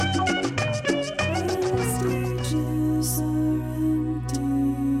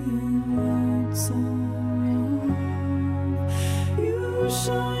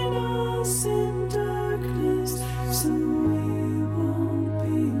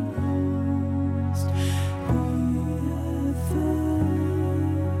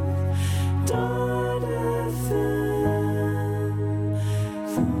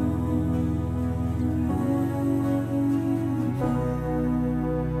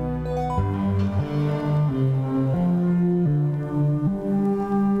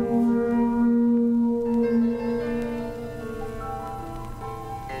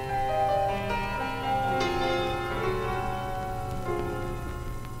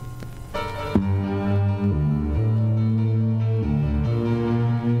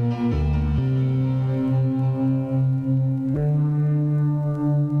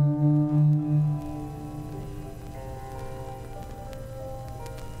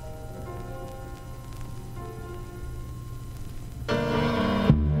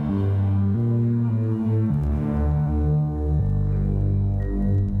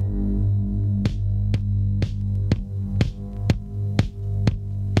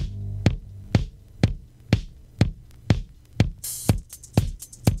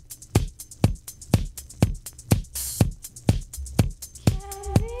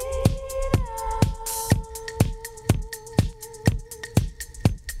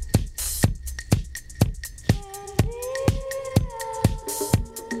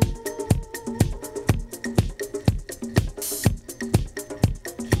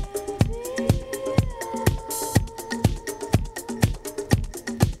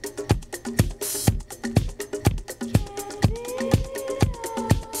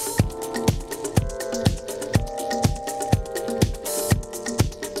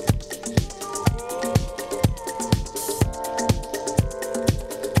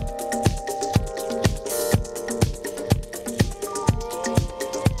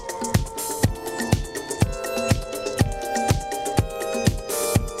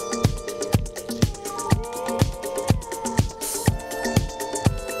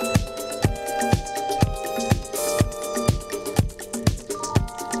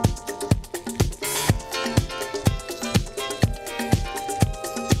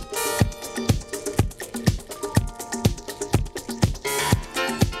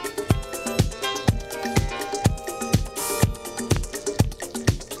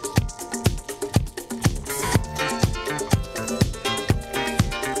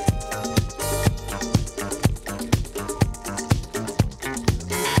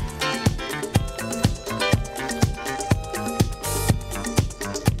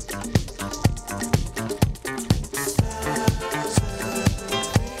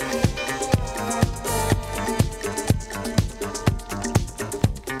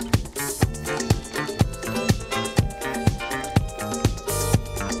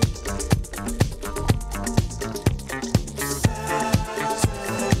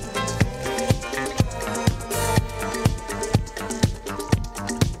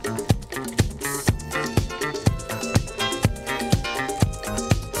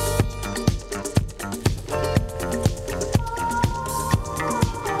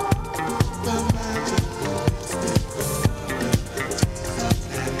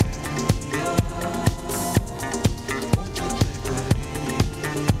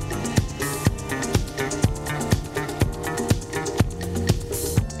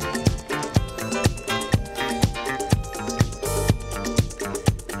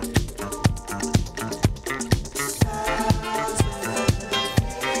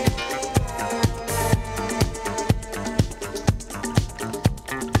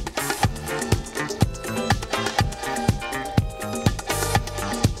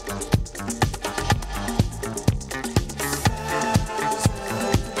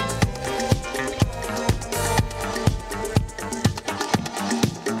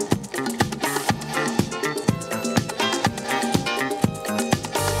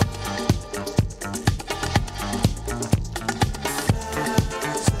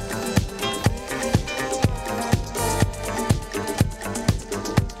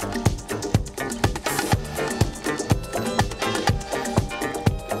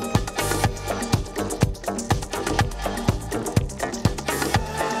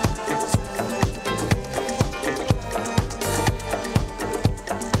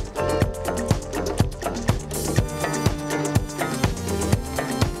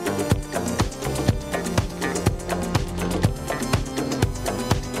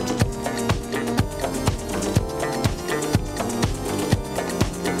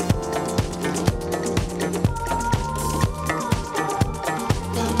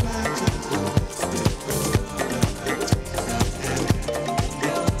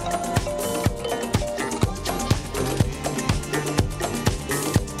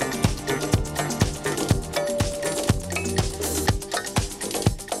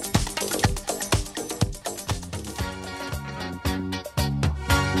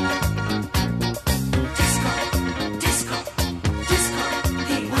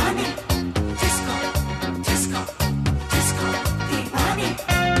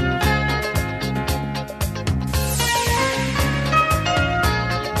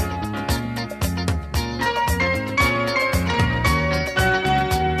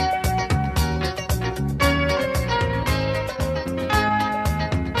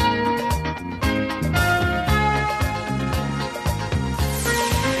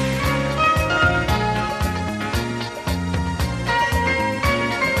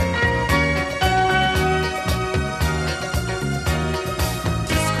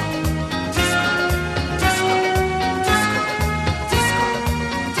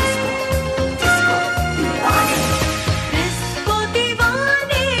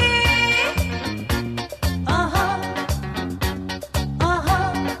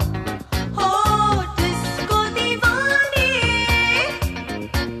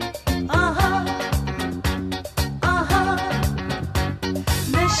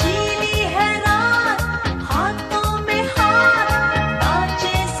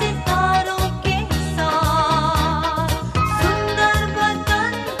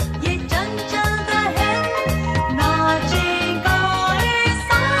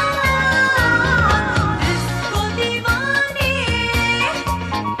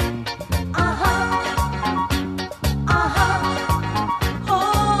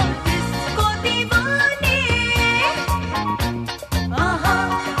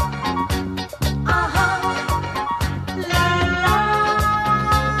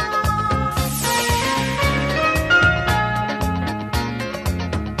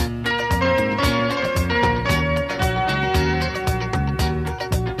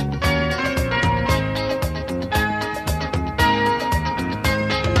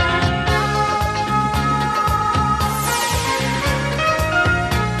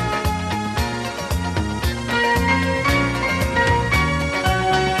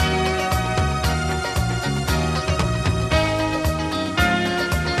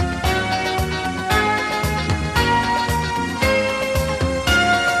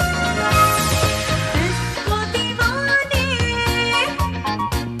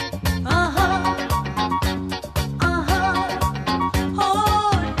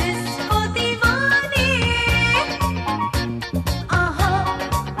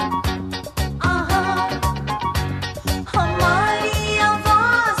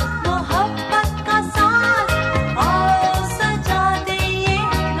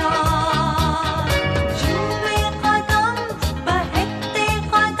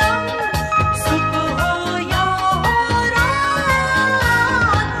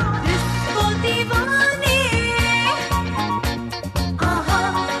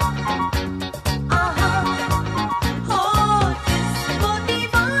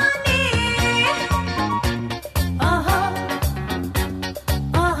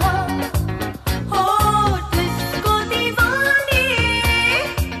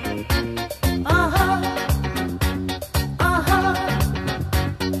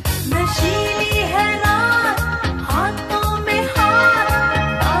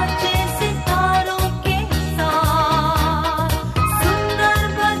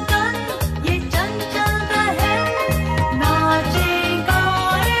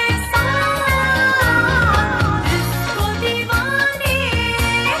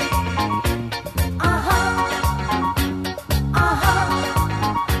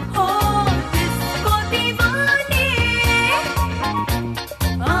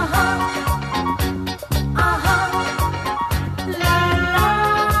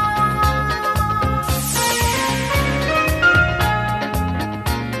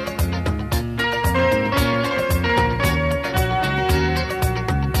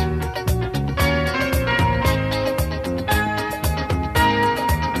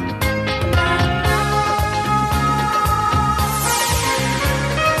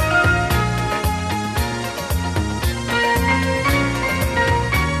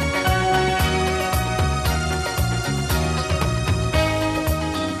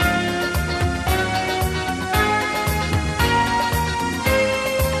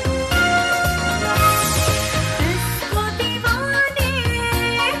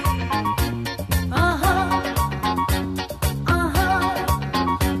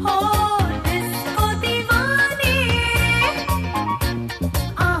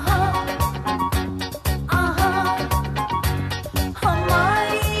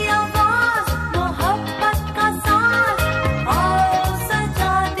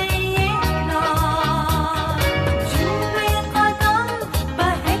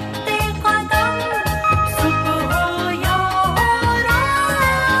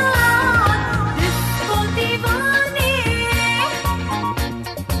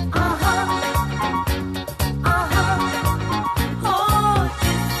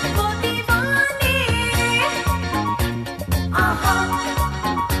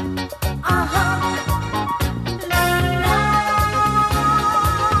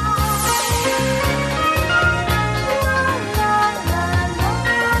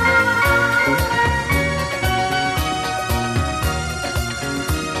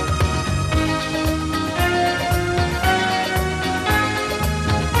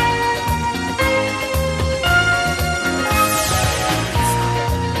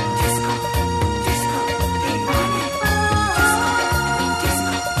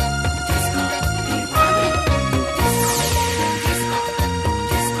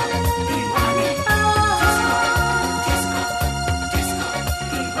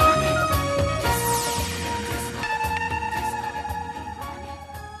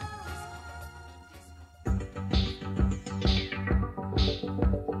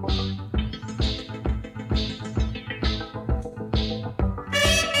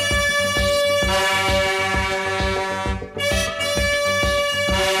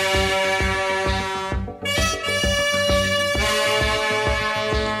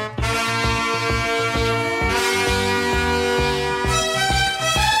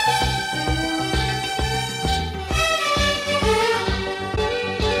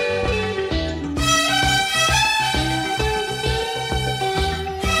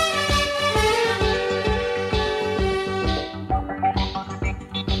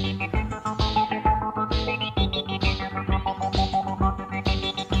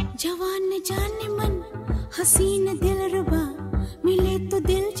हसीन दिलरुबा मिले तो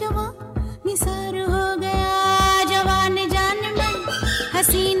दिल जवा निसार हो गया जवान जान मन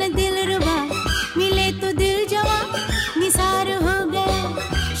हसीन दिलरुबा मिले तो दिल जवा निसार हो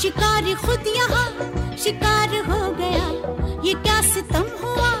गया शिकार खुद यहाँ शिकार हो गया ये क्या सितम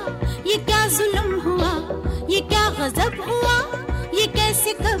हुआ ये क्या जुल्म हुआ ये क्या गजब हुआ ये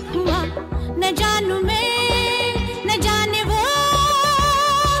कैसे कब हुआ न जानू मैं न जाने वो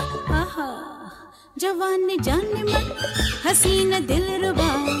जवान जाने मन हसीन दिलरुबा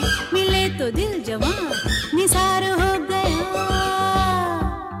मिले तो दिल जवान निसार हो गया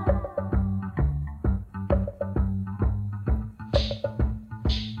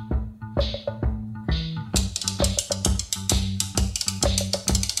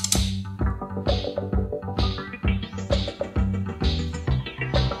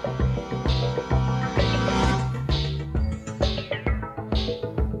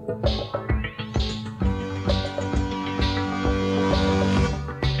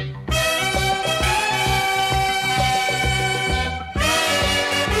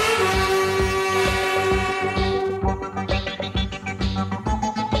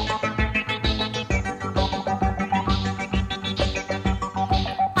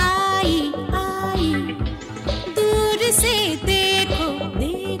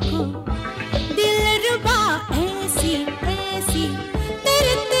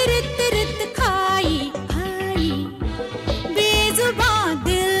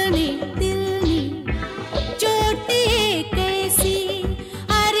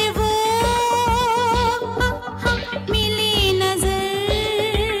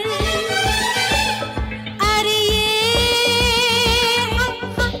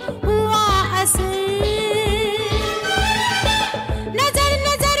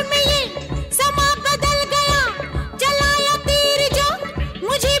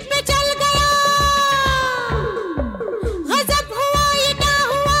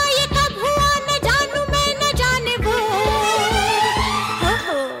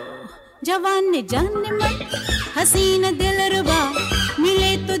जवान जाने मन हसीन दिलरुबा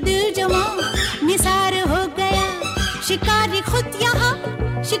मिले तो दिल जवां निसार हो गया शिकारी खुद यहाँ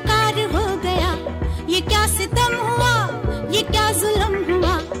शिकार हो गया ये क्या सितम हुआ ये क्या जुल्म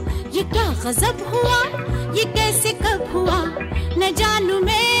हुआ ये क्या गजब हुआ ये कैसे कब हुआ न जानू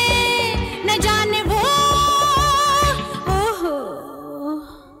मैं न जाने वो ओहो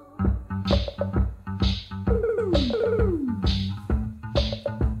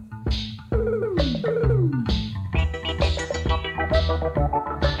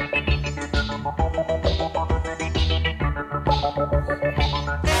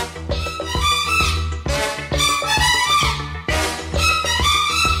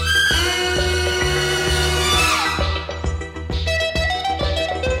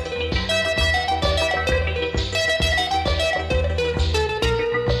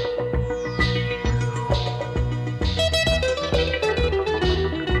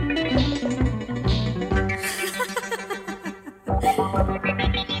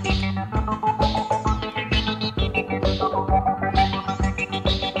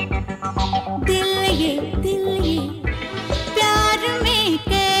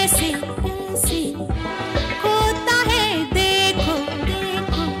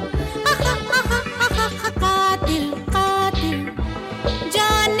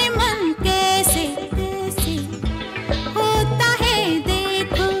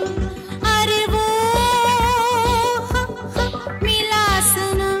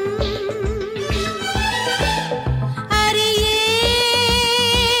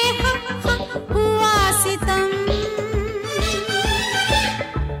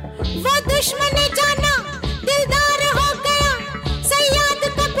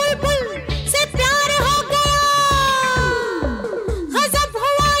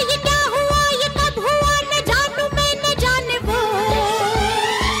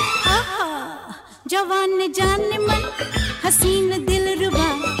जवान जाने मन हसीन दिलरुबा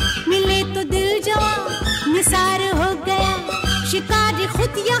मिले तो दिल जवां निसार हो गया शिकार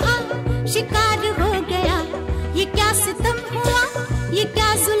खुद यहाँ शिकार हो गया ये क्या सितम हुआ ये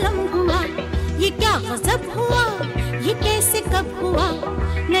क्या जुल्म हुआ ये क्या गजब हुआ ये कैसे कब हुआ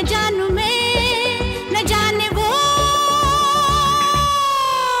न जानू मैं न जाने वो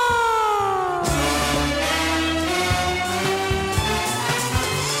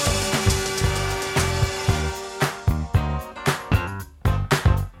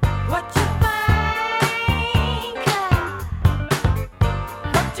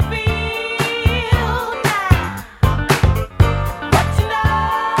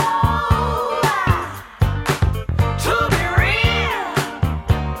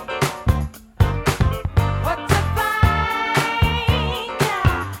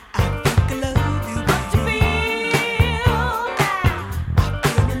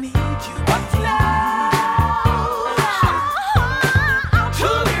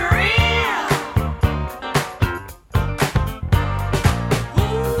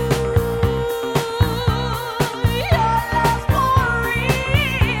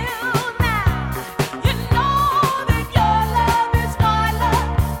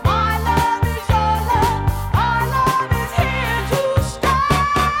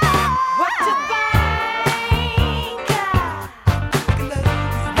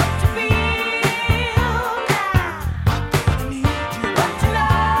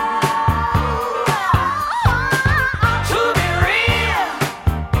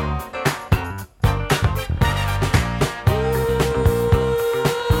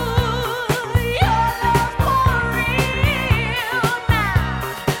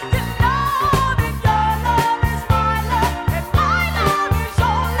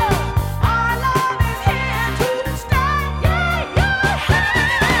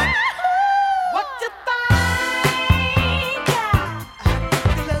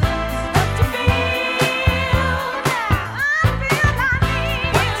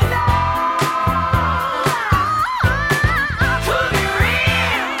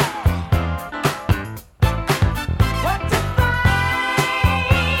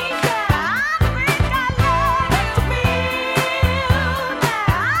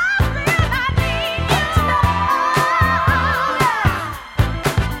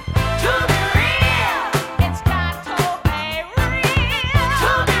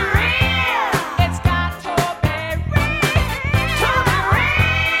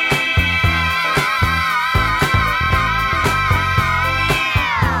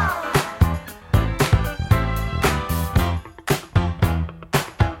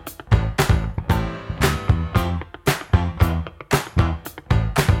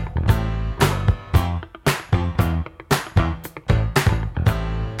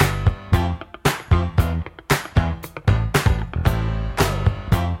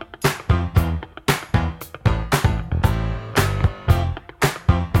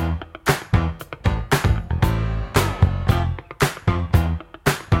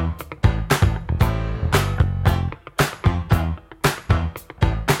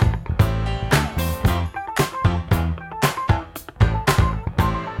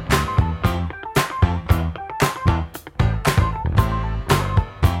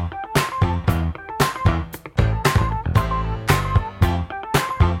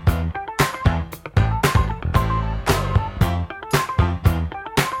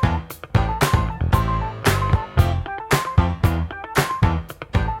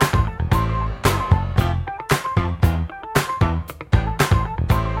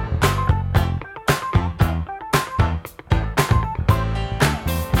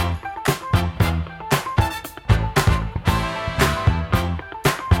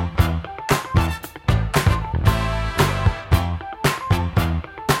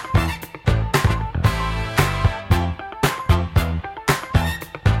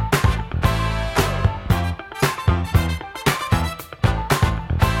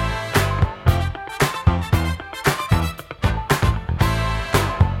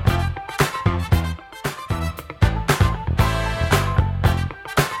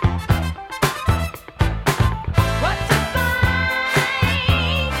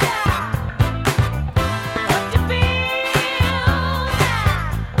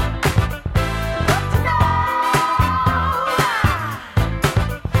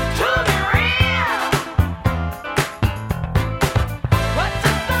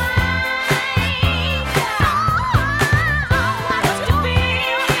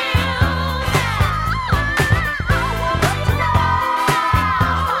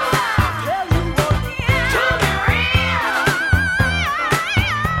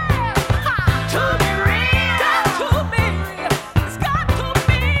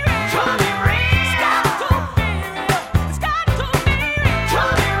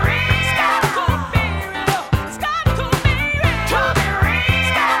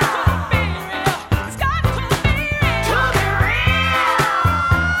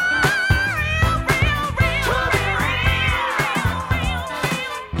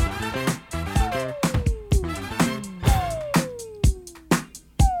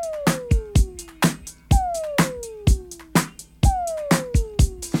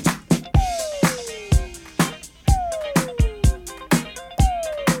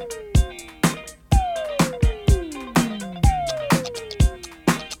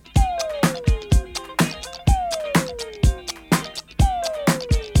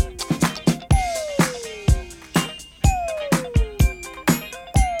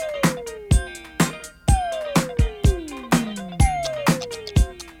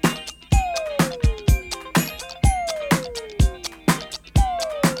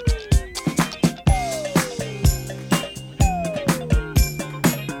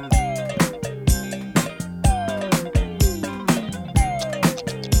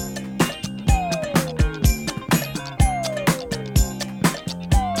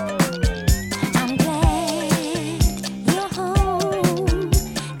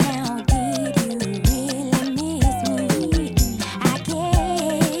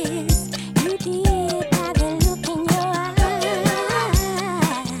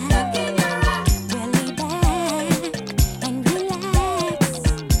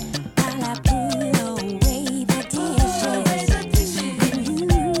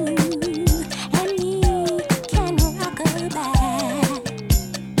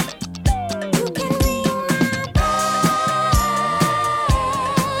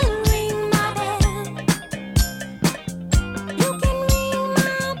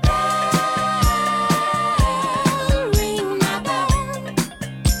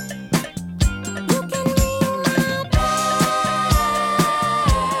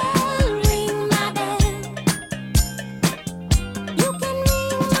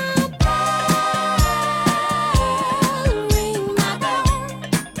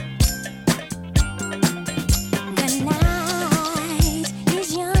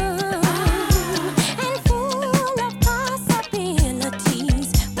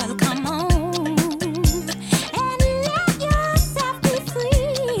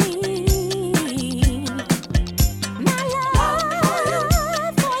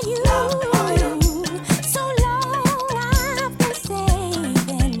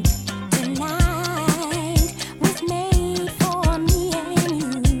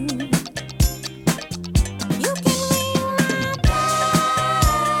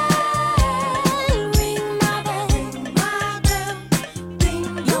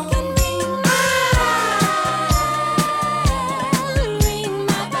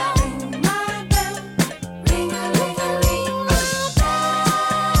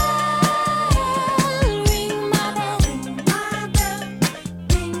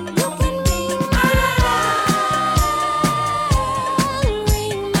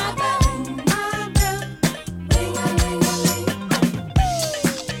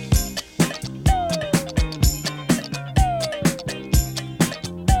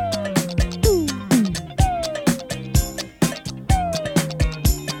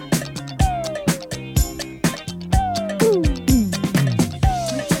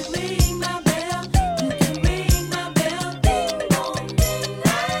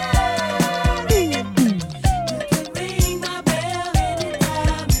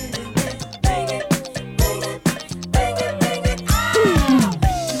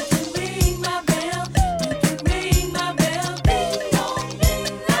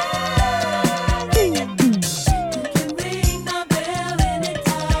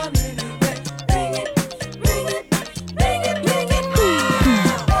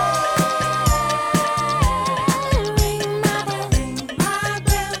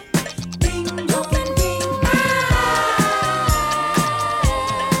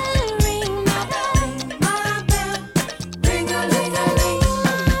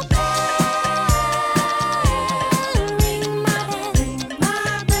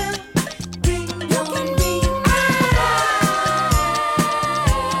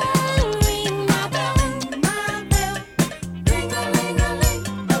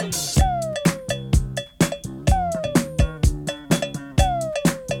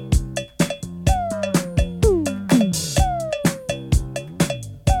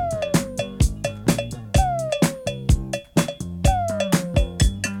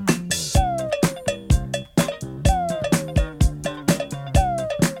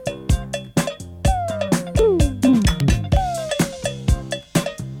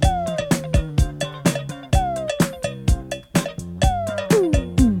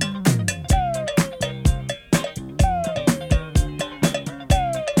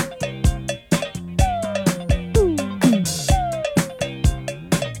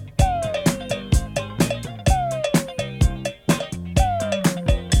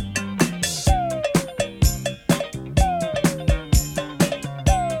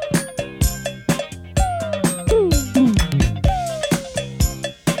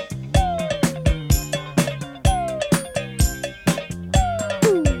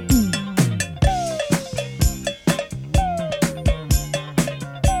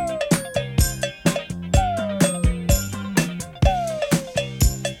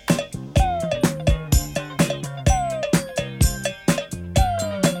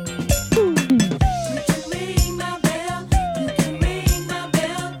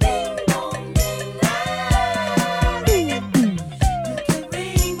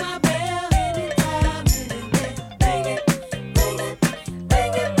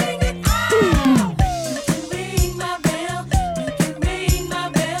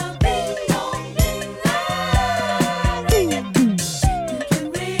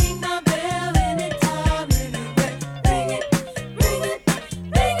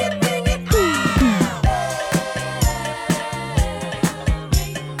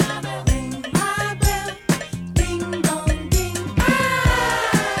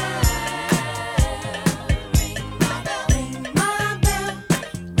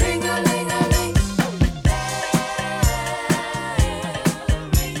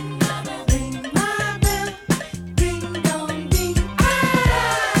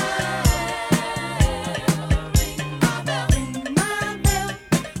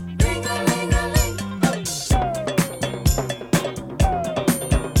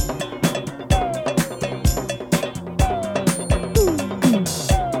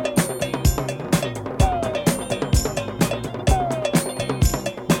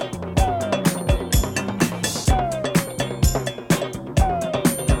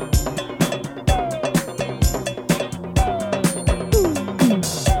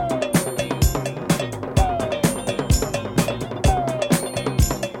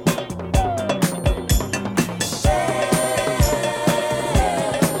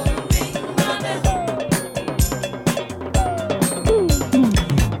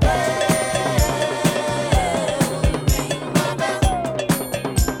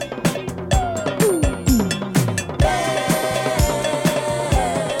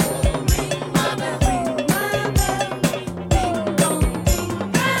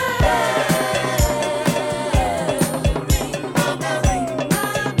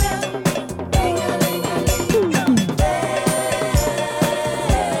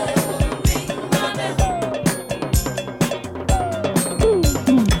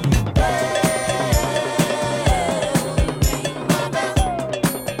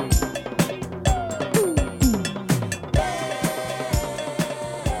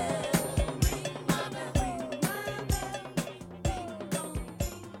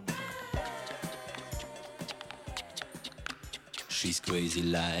She's crazy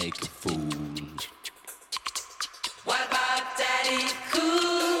like a fool. What about Daddy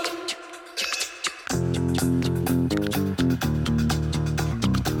Cool?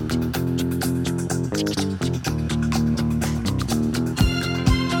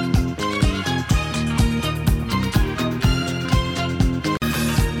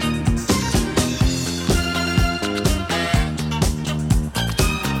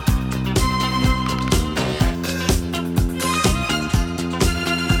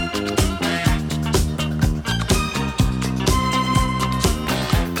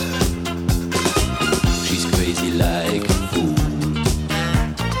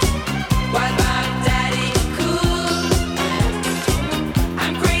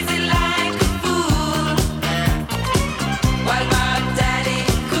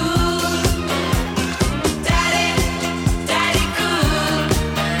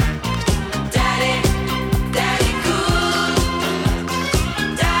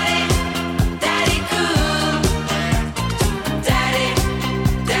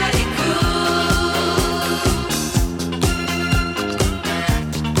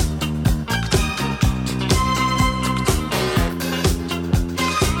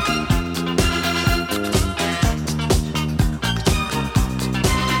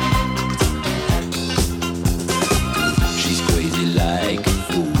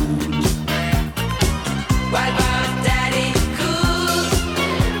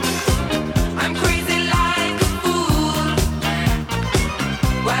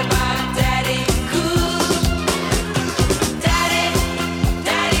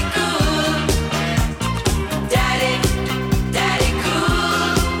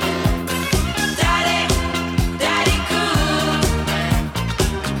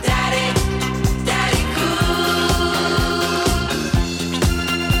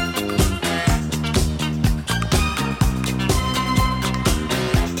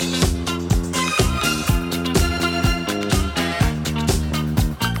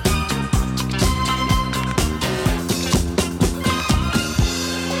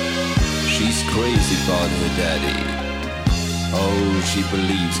 She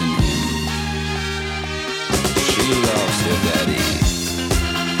believes in him. She loves her daddy.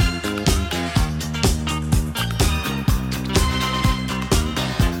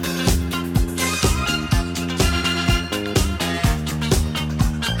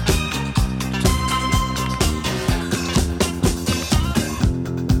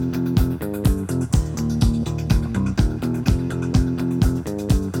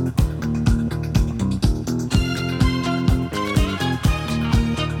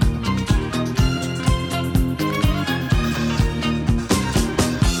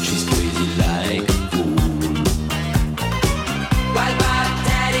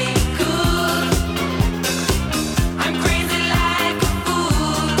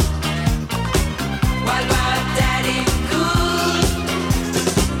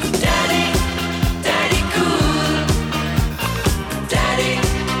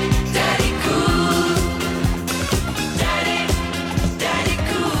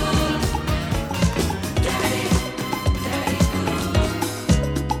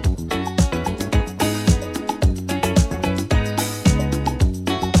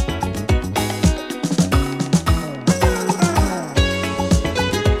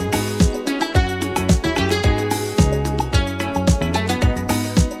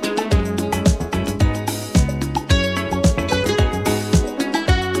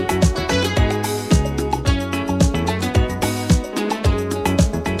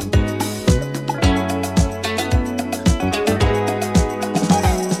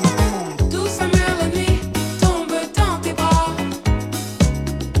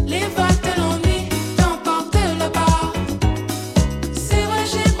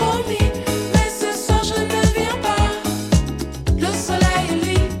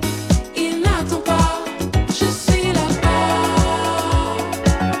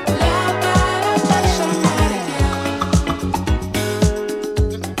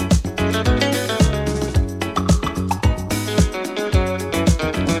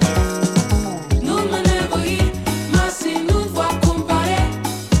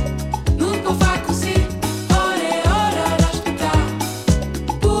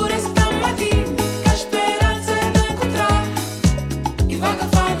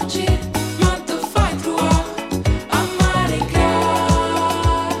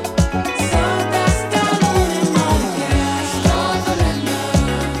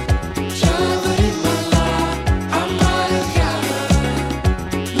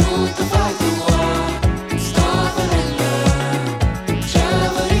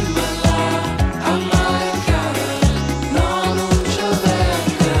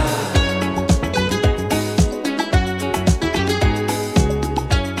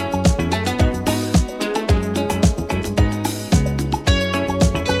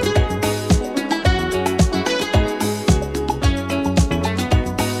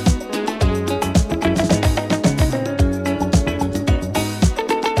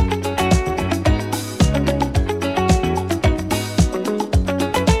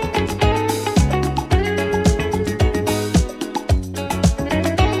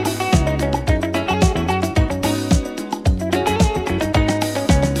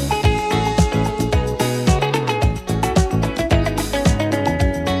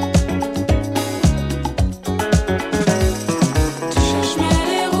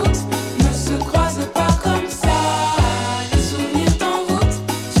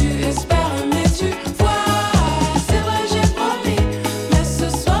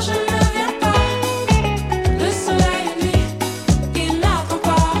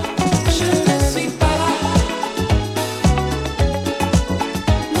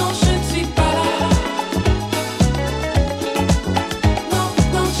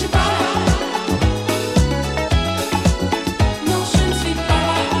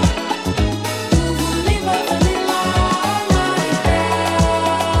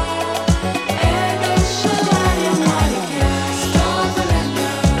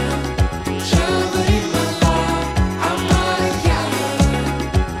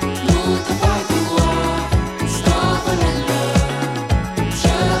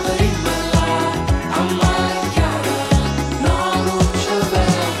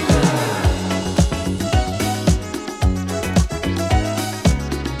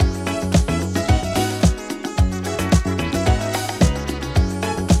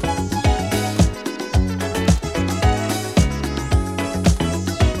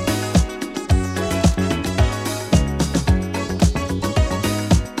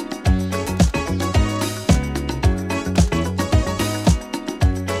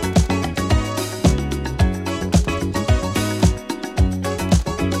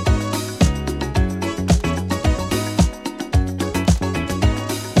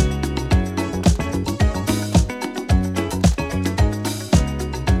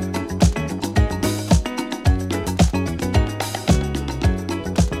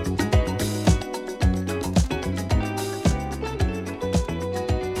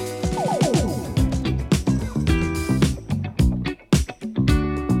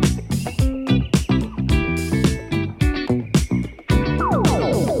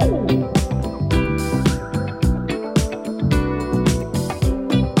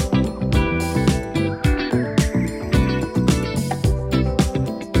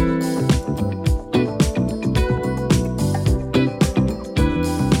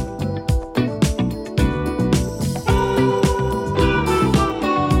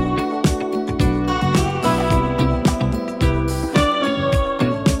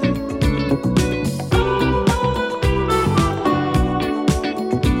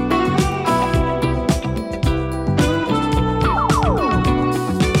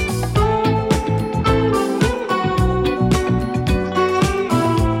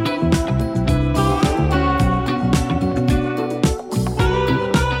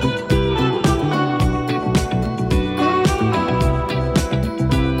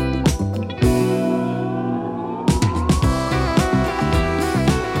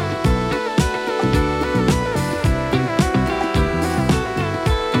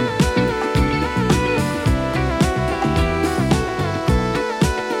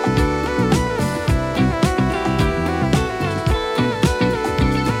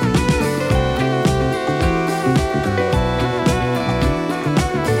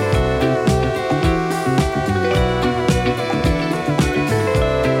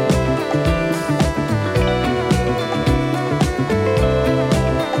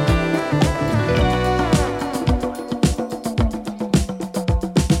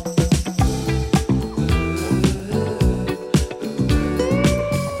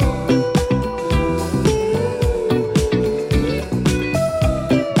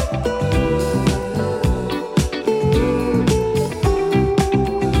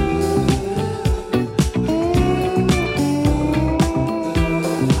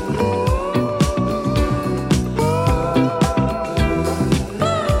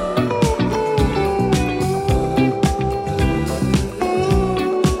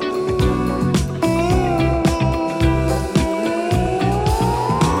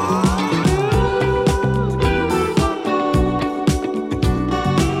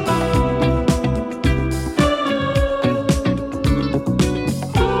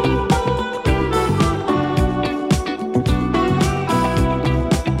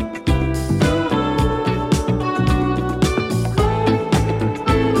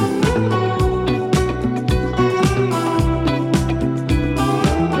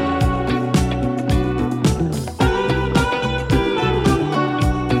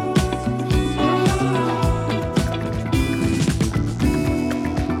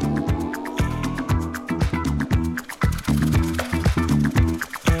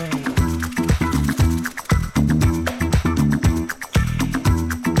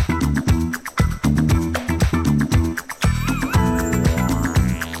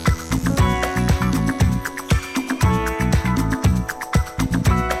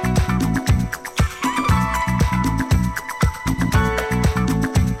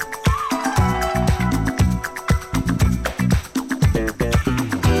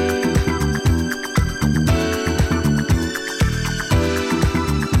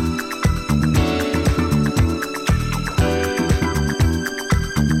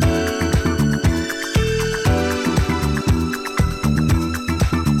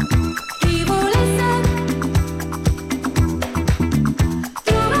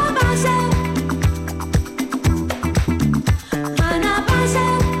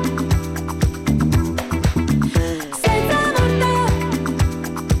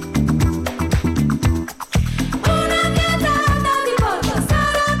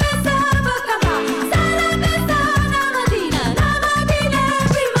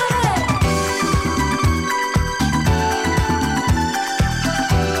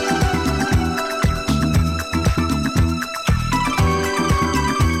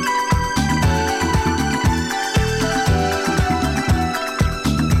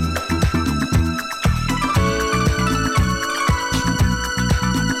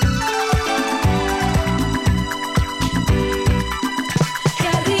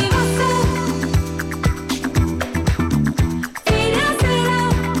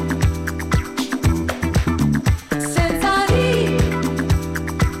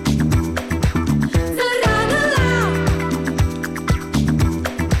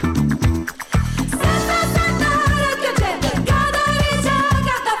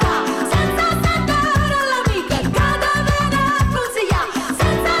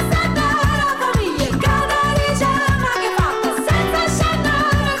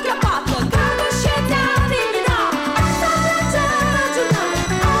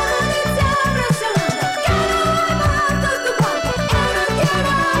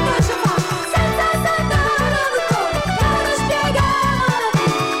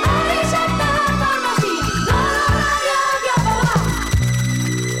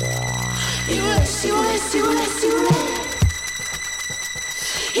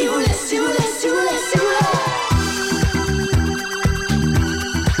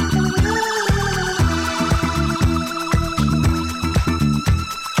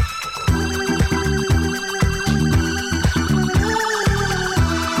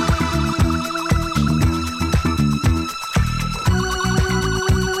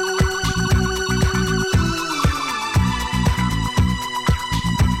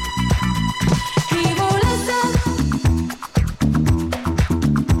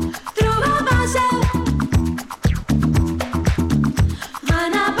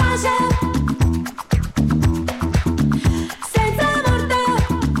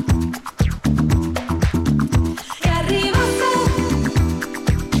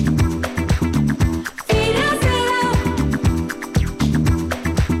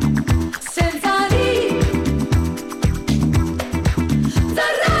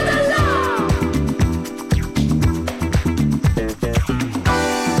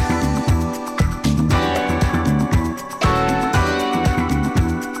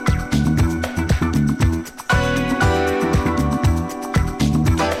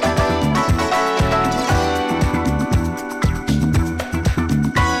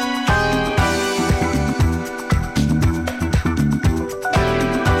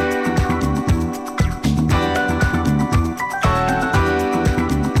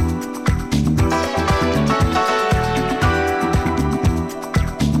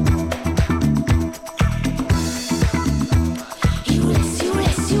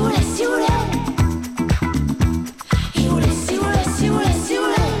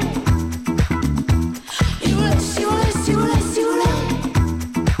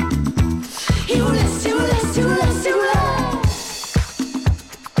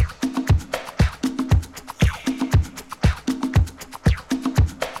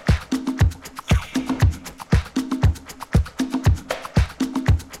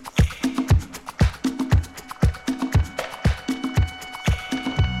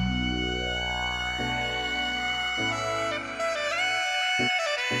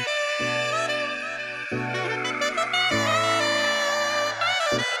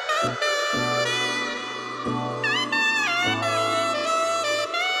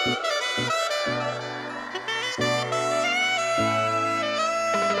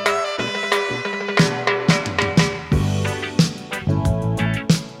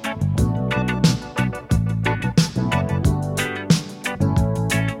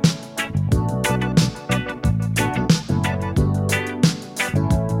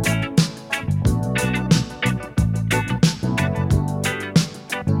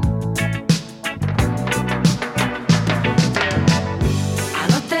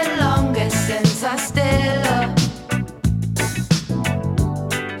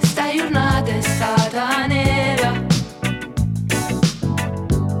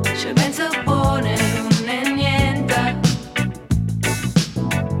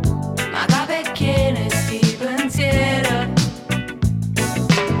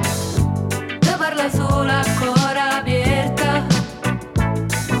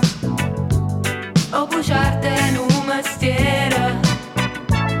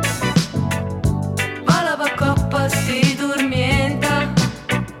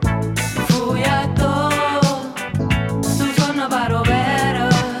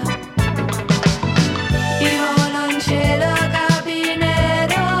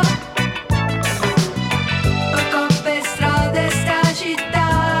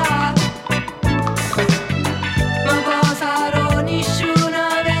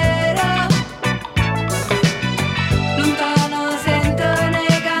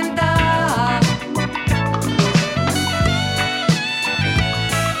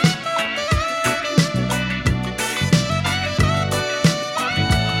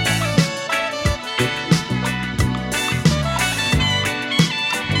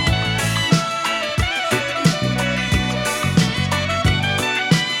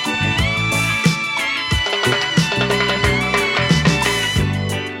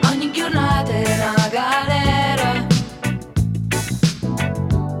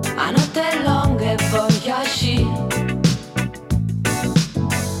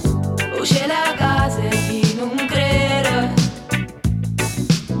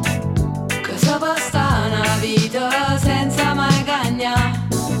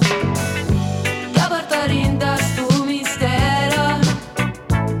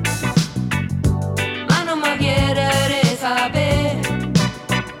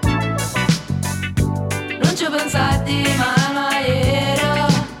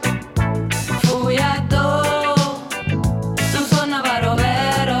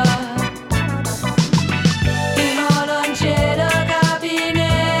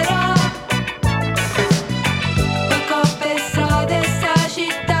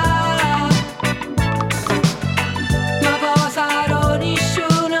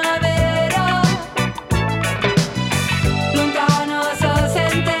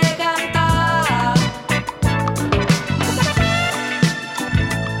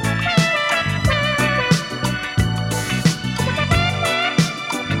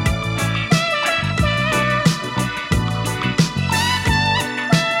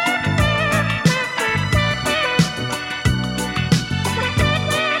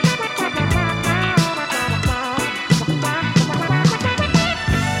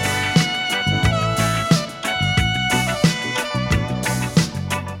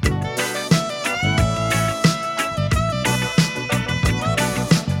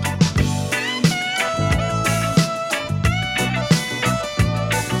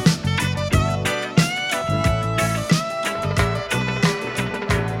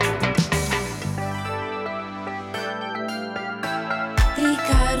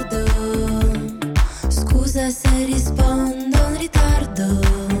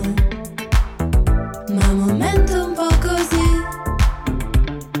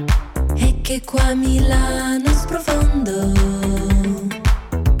 che qua a Milano sprofondo.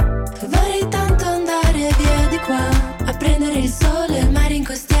 Vorrei tanto andare via di qua, a prendere il sole, mare in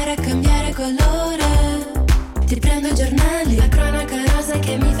costiera, a cambiare colore. Ti prendo i giornali, la cronaca rosa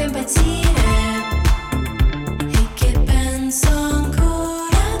che mi fa impazzire e che penso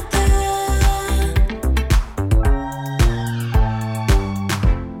ancora a te.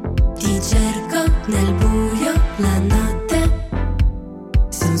 Ti cerco nel buio la notte,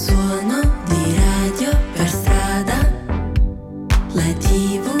 se un suono di radio per strada, la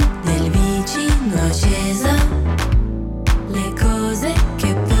TV del vicino accesa, le cose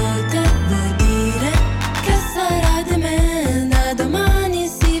che potevo dire, che sarà di me, da domani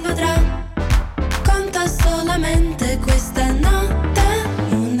si vedrà. Conta solamente questa notte,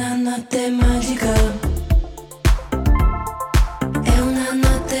 una notte magica. È una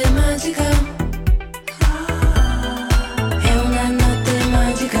notte magica. È una notte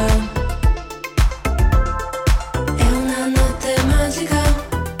magica. È una notte magica.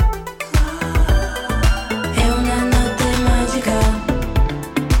 È una notte magica.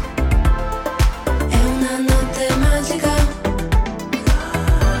 È una notte magica.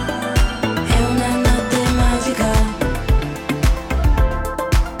 È una notte magica.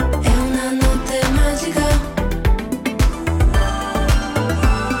 È una notte magica.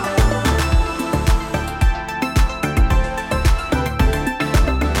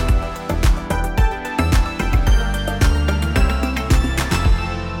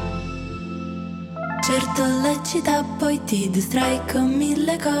 Certo la città poi ti distrai con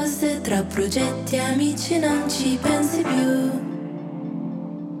mille cose, tra progetti e amici non ci pensi più.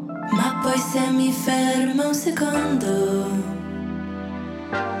 Ma poi se mi fermo un secondo,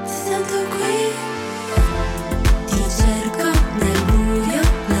 ti sento qui. Ti cerco nel buio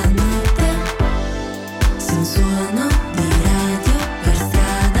la notte, se un suono di radio per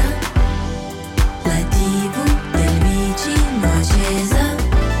strada, la TV del vicino accesa,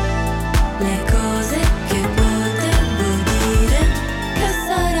 le cose che potevo dire, che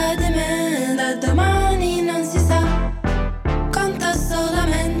sarà di me, da domani non si sa. Conta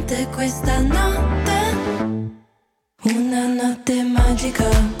solamente questa notte, una notte magica.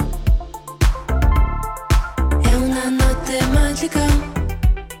 È una notte magica.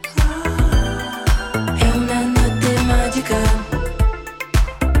 È una notte magica.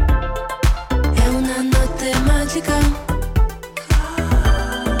 È una notte magica.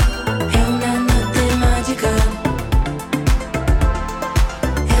 È una notte magica.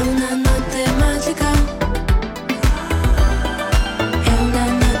 È una notte magica. È una notte magica. È una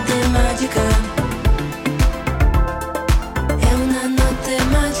notte magica. È una notte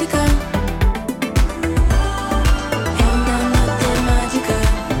magica. È una notte magica.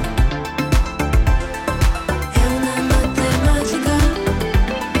 È una notte magica. È una notte magica. È una notte magica. È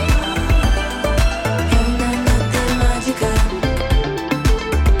una notte magica.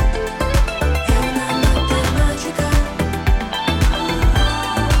 È una notte magica.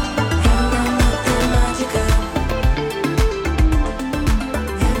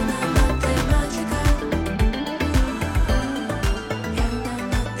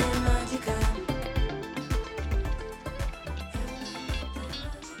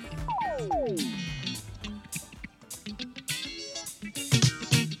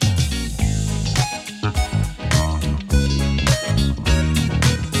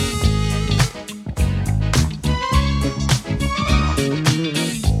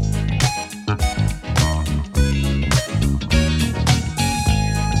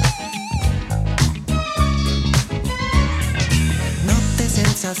 Notte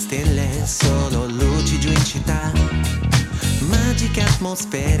senza stelle, solo luci giù in città. Magiche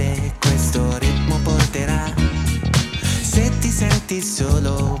atmosfere, questo ritmo porterà. Se ti senti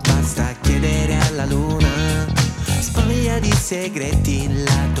solo, basta chiedere alla luna. Spoglia di segreti, il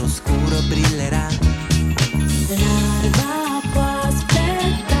lato oscuro brillerà. L'alba può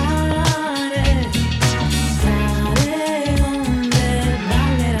aspettare, tra le onde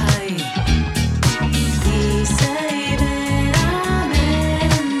ballerai. Chi sei veramente,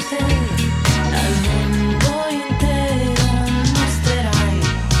 al mondo intero mostrerai.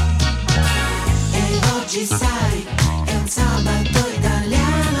 E oggi sai, è un sabato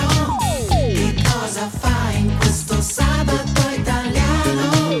italiano. Che cosa fai in questo sabato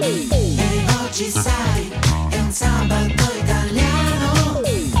italiano? E oggi sai,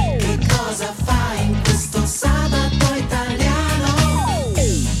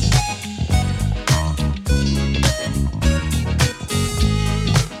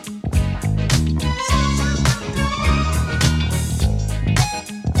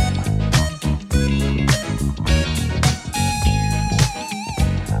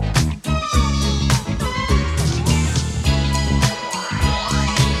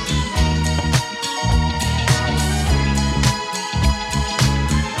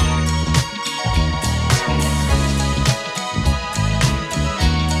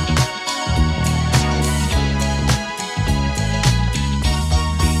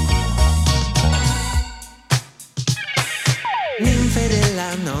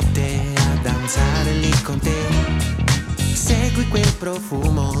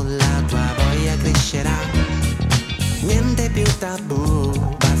 profumo, la tua voglia crescerà. Niente più tabù,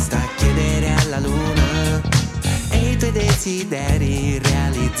 basta chiedere alla luna e i tuoi desideri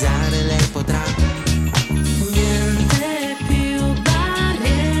realizzare lei potrà. Niente più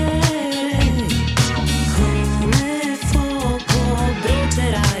barriere, come fuoco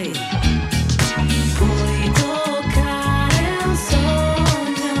brucerai. Puoi toccare un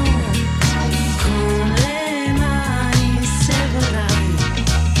sogno con le mani se vorrai.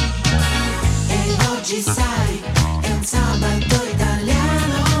 E oggi sai, è un sabato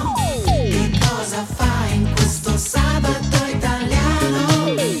italiano. Che cosa fai in questo sabato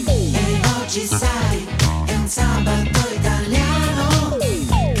italiano? E oggi sai, è un sabato italiano.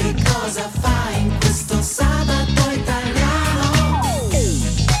 Che cosa fai in questo sabato italiano?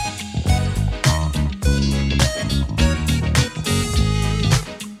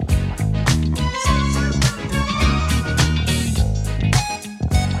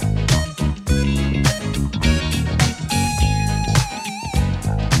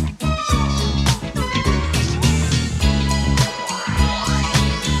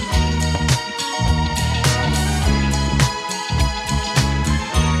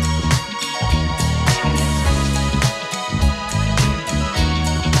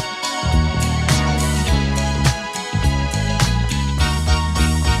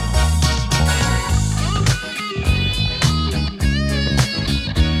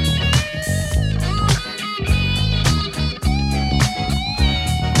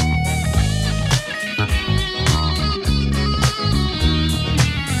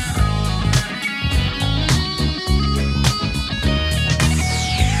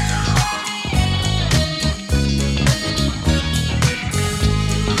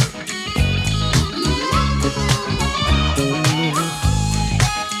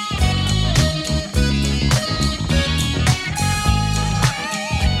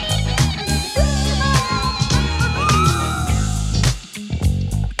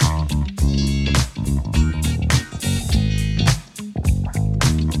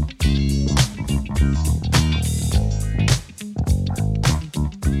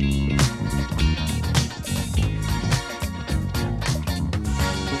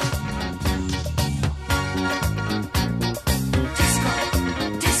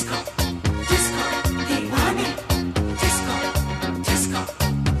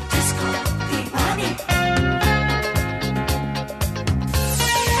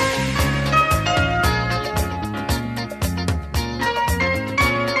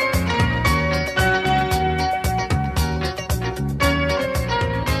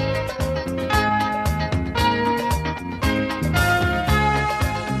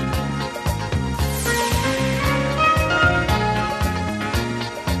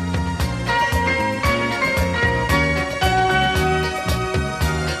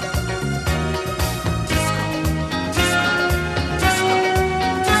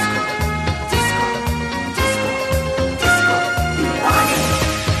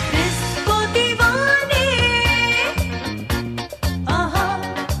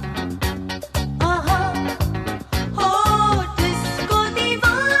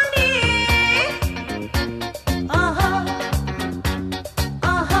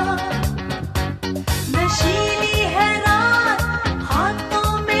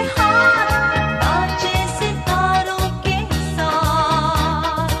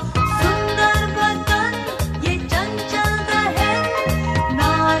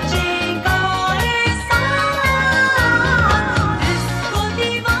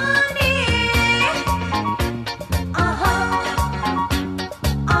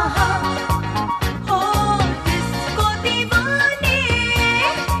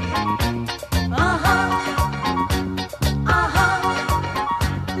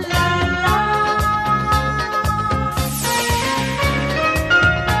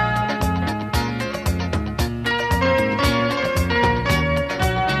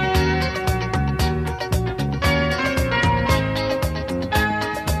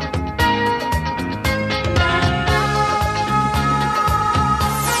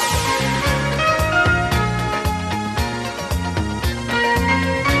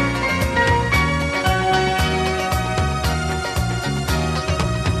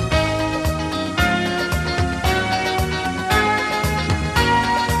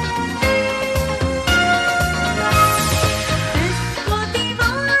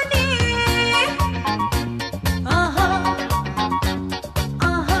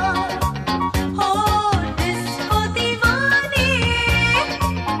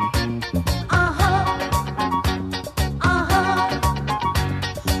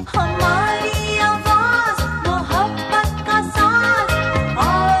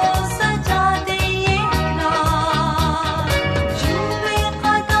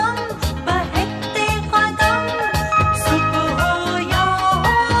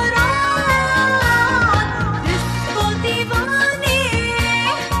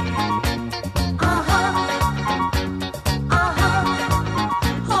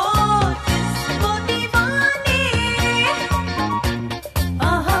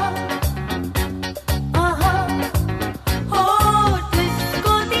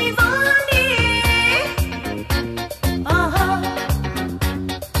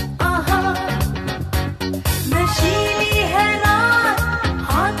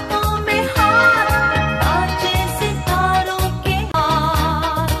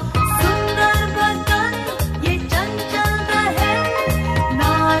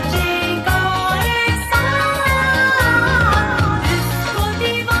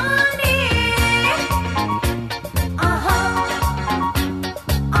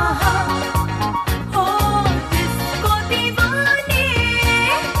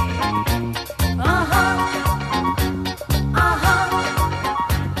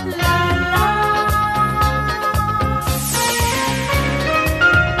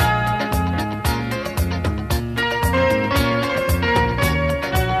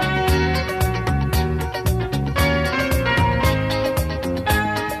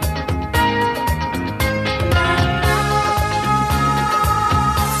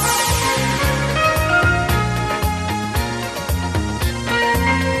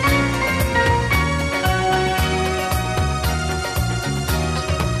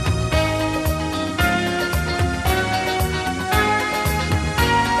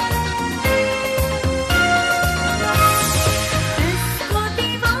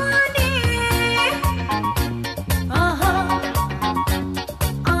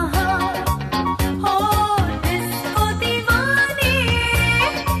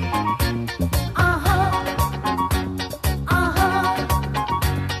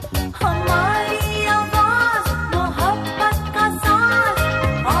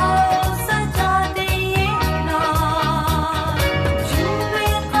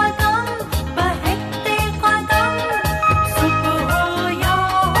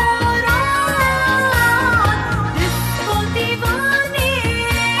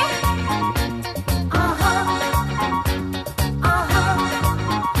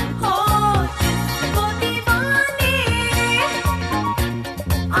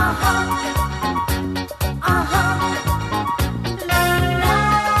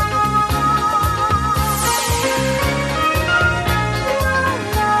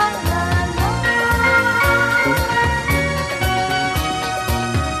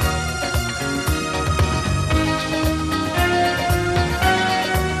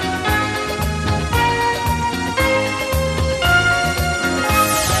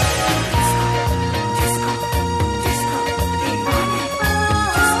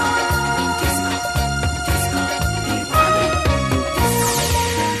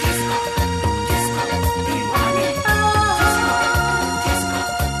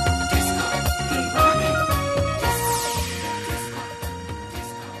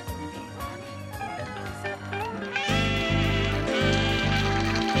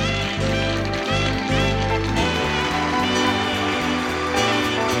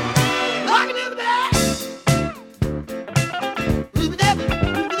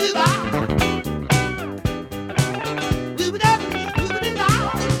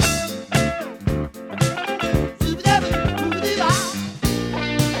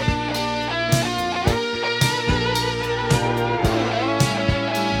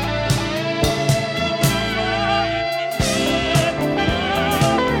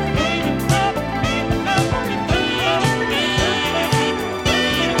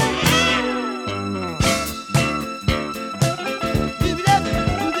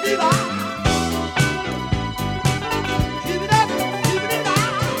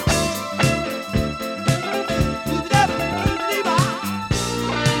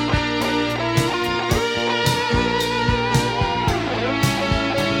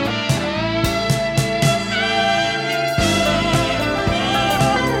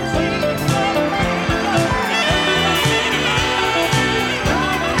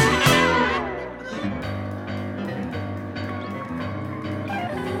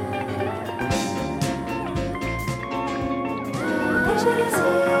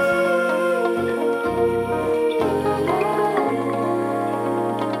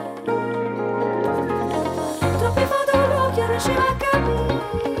 riusciva a capire,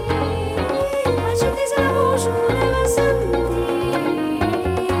 ma ci disse la voce non voleva sentire,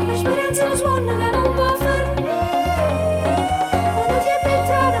 la speranza è un suono che non può fermare, quando ti è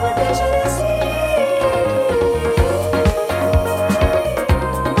pettata ma dice di sì.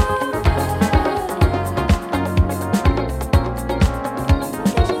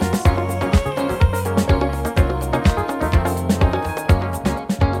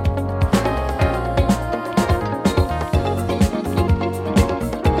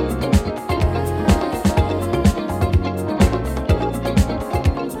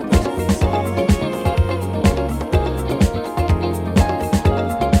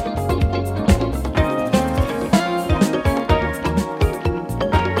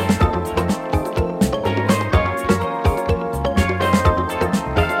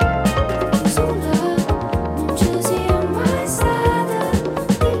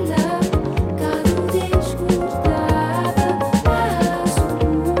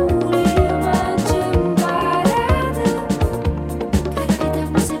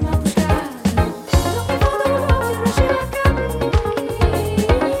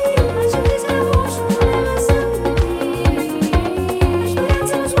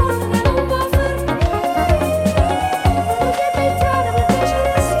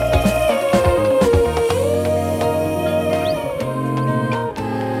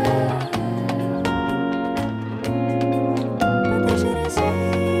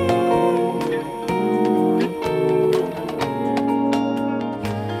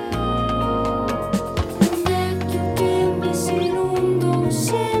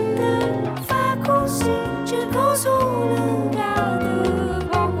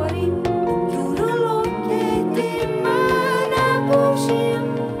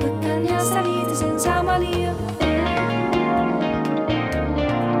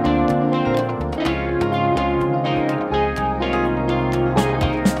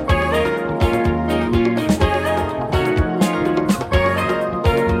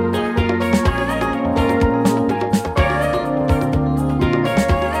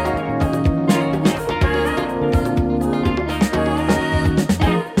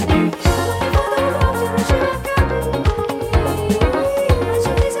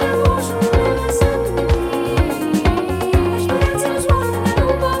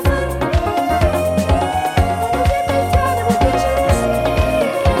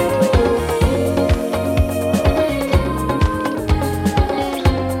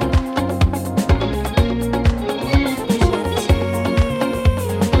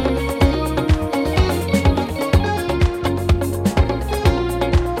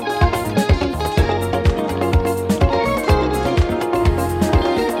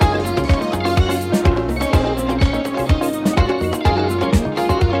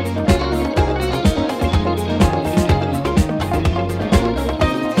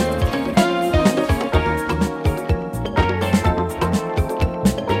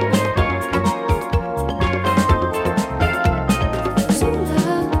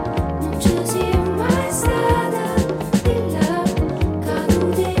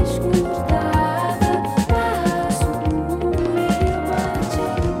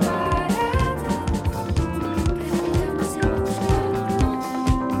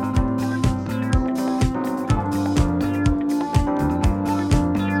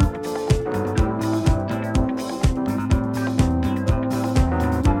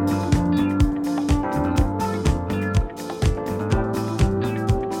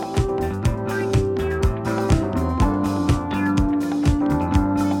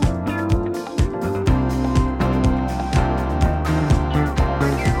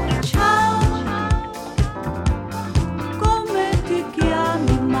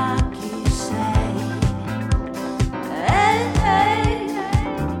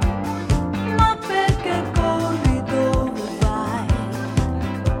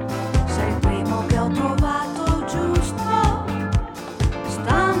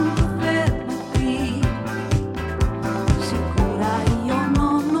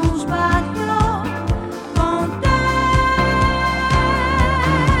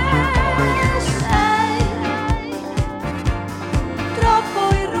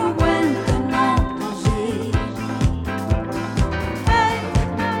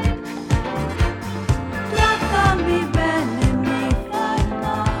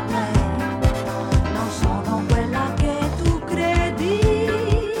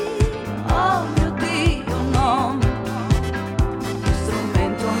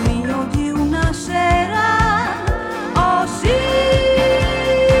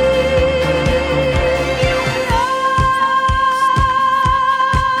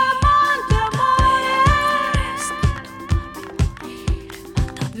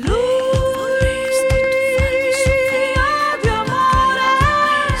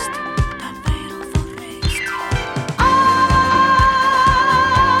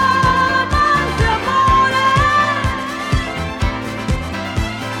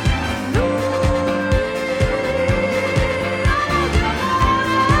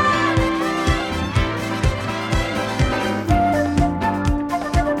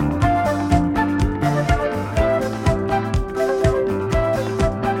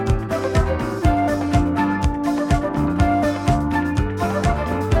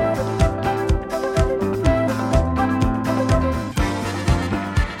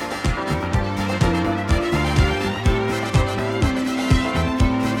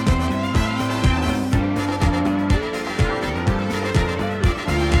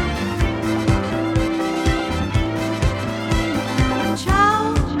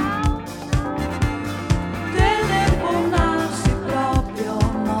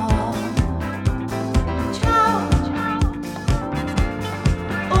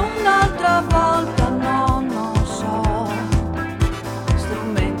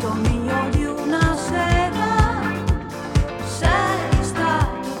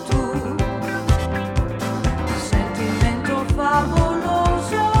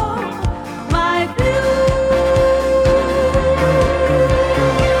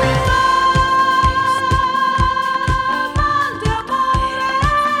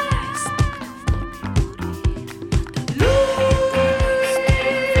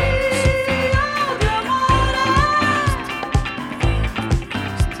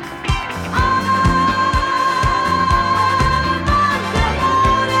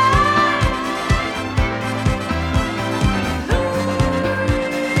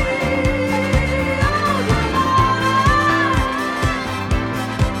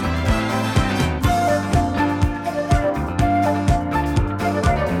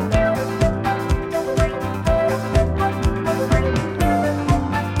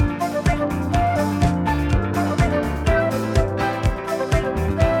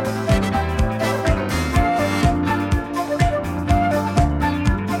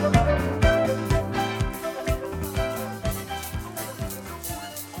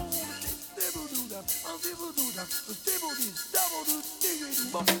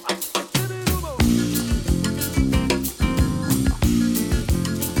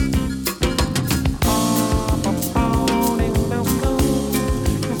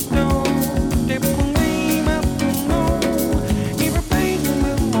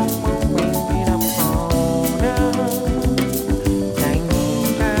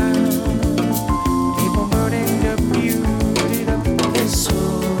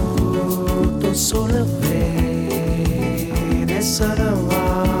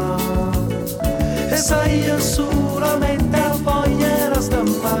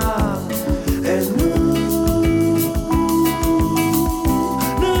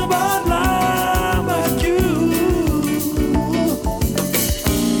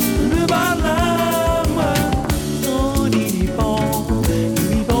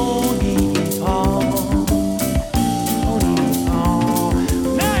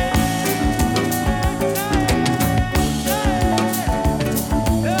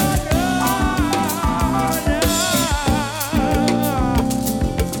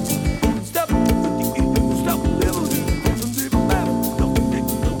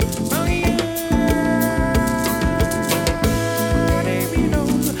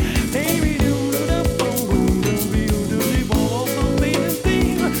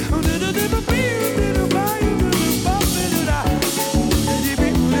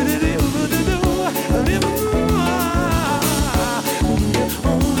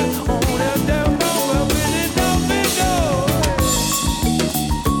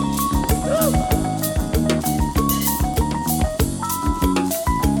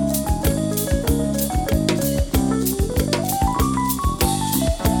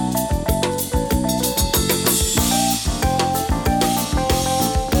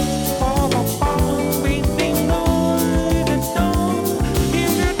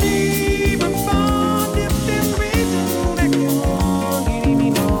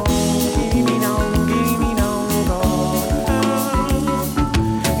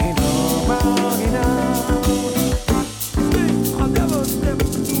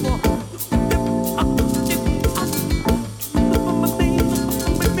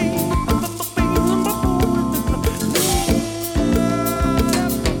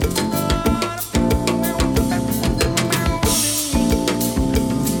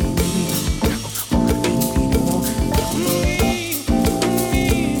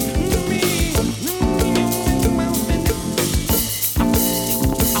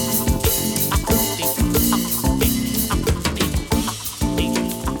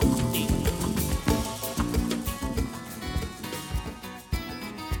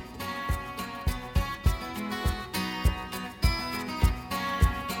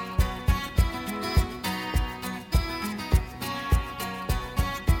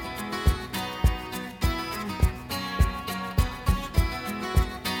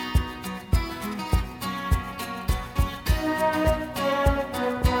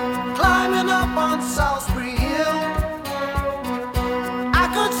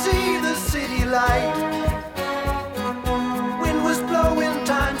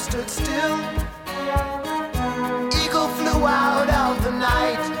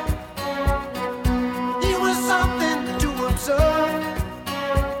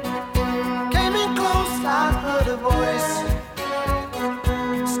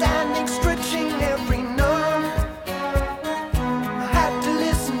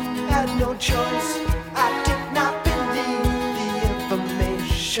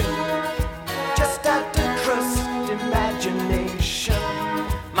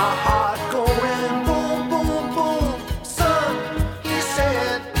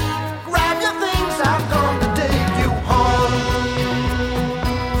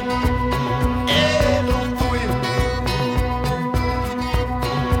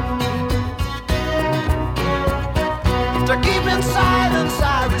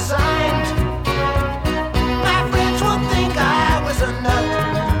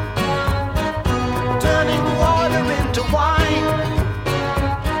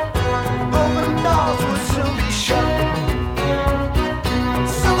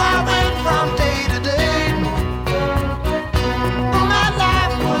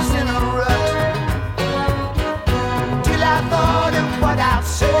 What I'll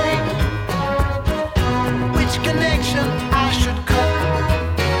say, which connection I should cut.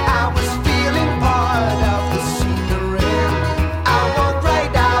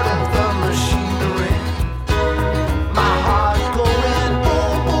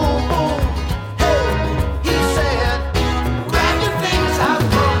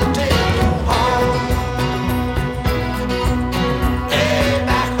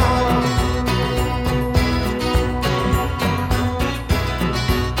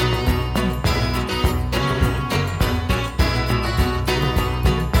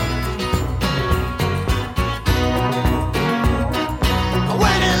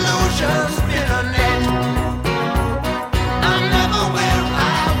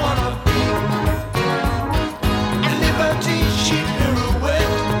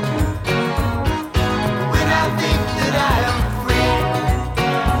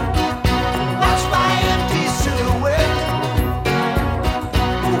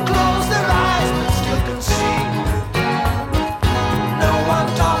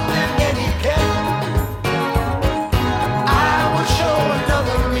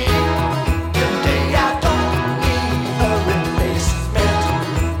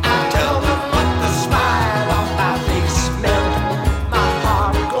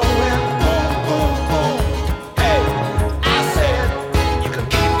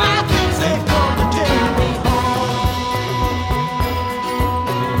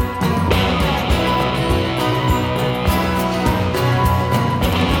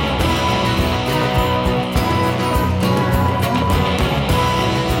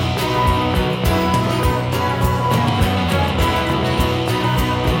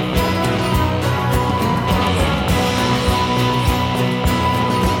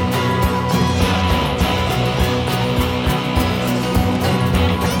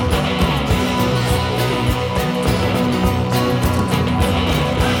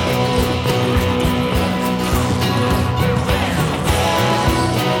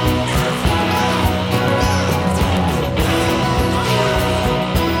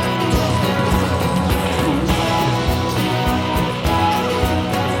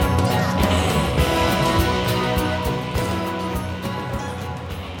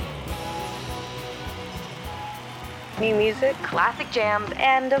 New music, classic jams,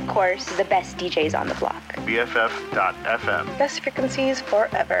 and of course, the best DJs on the block. BFF.FM. Best frequencies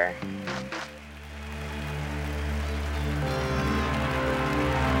forever.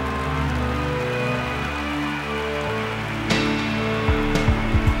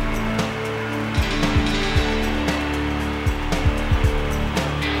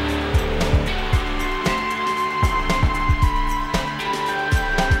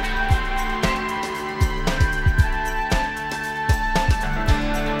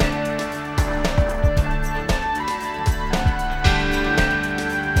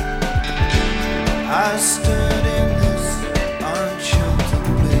 I stood in this unsheltered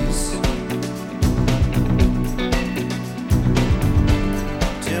place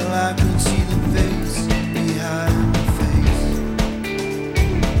till I could see the face behind the face.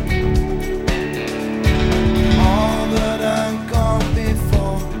 All that I'd gone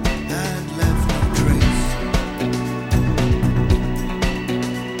before had left no trace.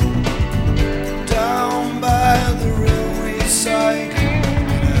 Down by the railway side,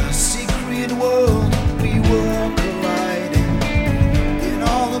 in a secret world we were colliding. In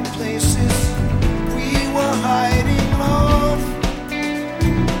all the places we were hiding, love.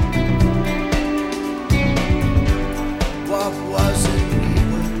 What was it we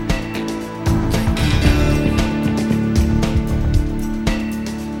were thinking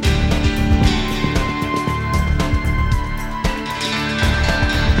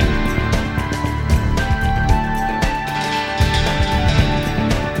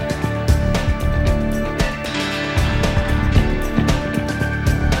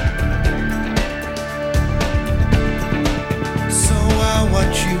So I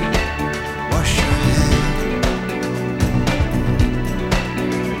watch you wash your hair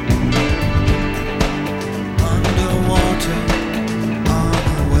underwater,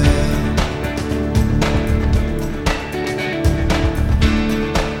 unaware.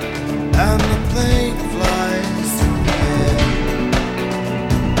 And the plane flies through the air.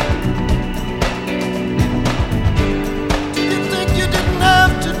 Did you think you didn't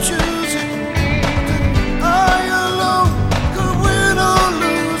have to choose it? Are you alone? Could win or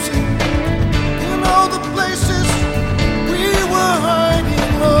lose it? In all the places we were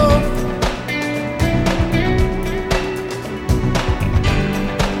hiding, love.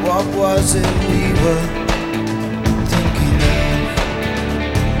 What was it we were thinking of?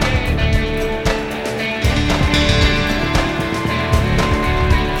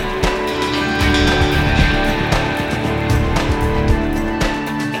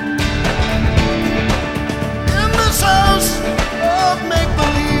 In this house of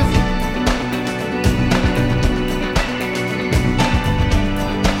make-believe,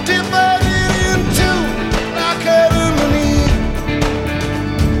 divided into like Adam and Eve.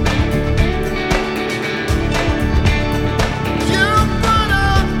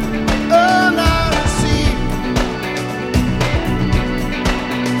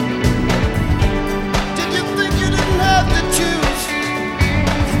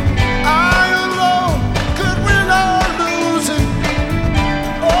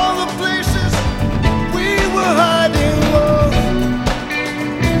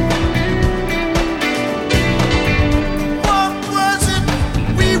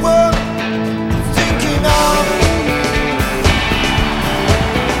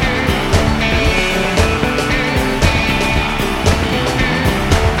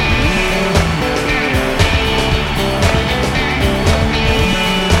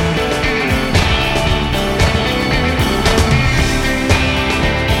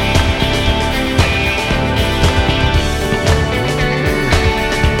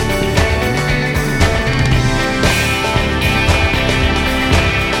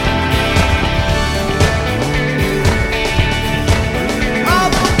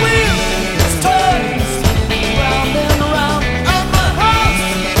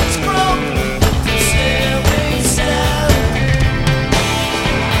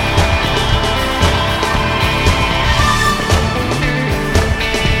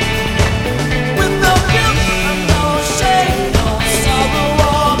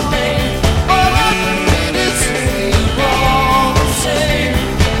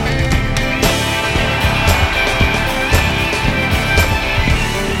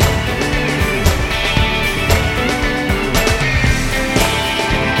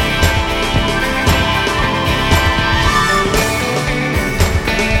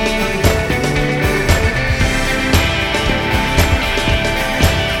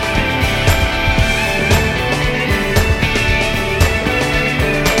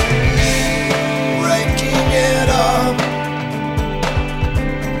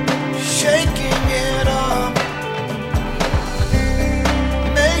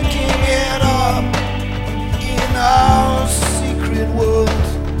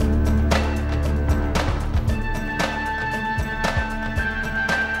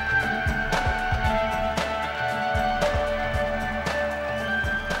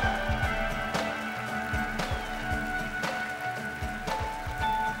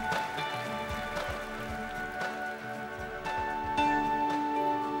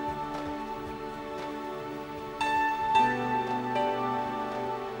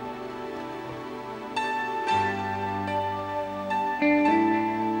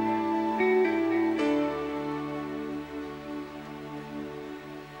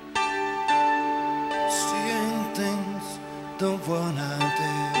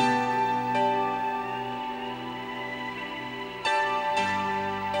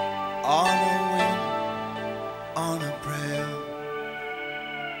 on a wing, on a prayer.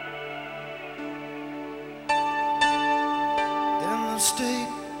 In the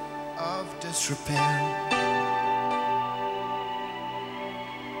state of disrepair.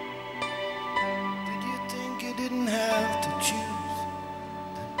 Did you think you didn't have to choose?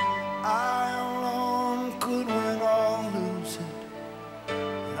 That I alone could win or lose it?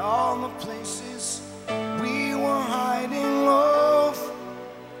 In all the places we were hiding off.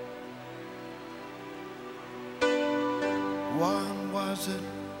 What was it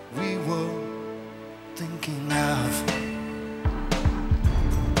we were thinking of?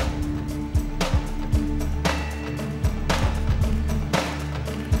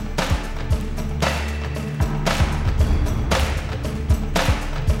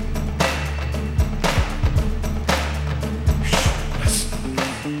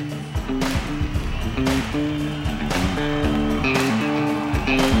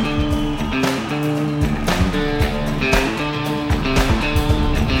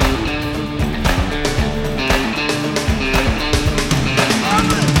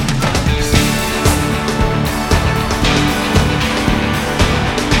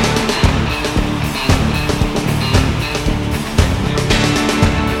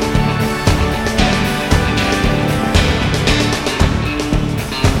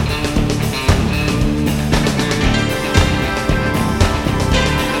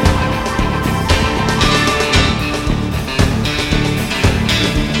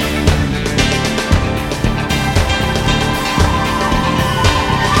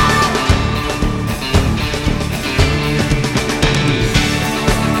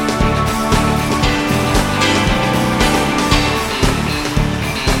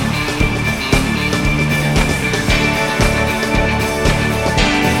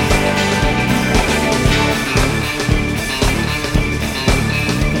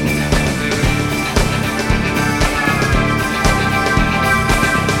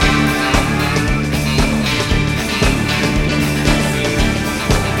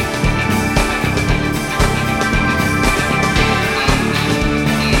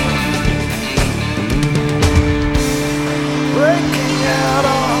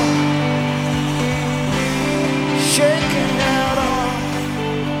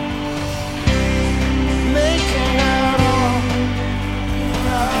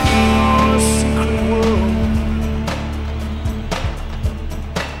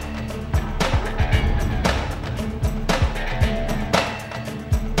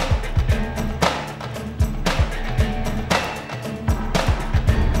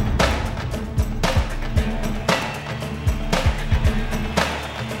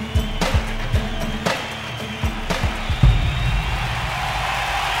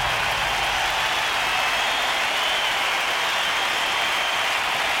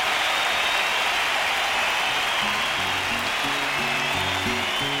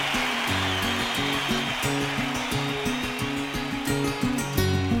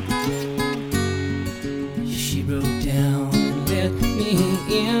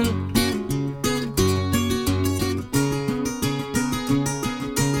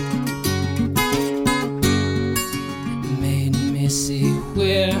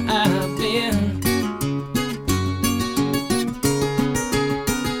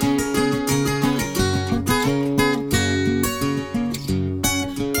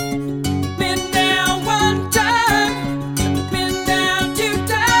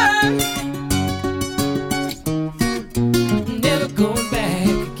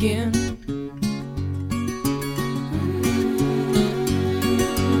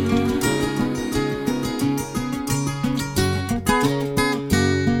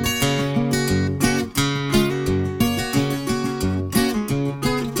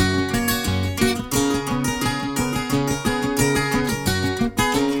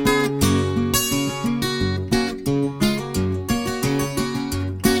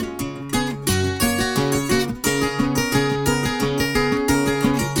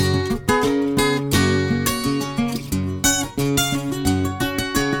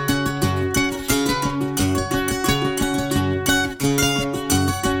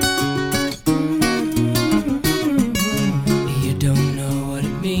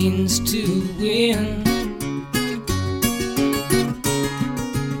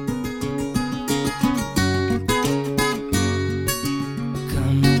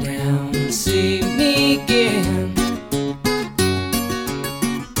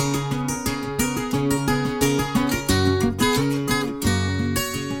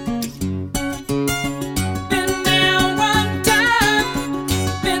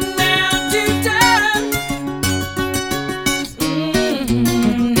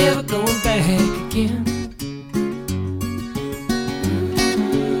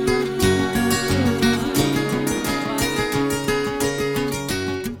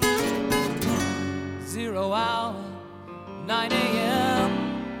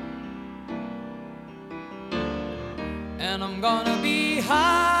 and I'm gonna be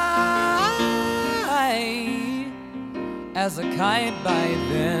high as a kite by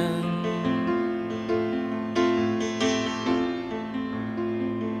then.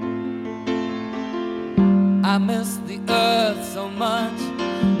 I miss the earth so much,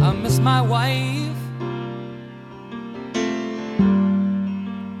 I miss my wife.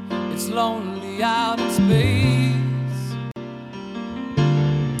 It's lonely out in space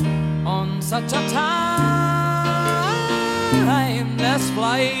on such a timeless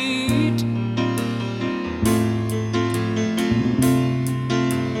flight.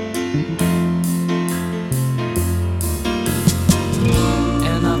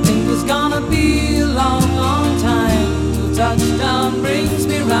 And I think it's gonna be a long, long time till touchdown brings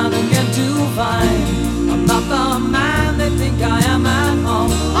me round again to find I'm not the man they think I am at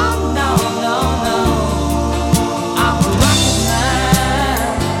home. Oh no, no, no, I'm a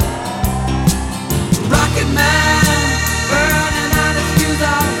rocket man, burning out his fuse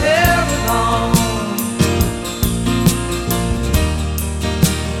out here alone.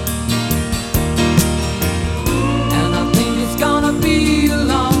 And I think it's gonna be a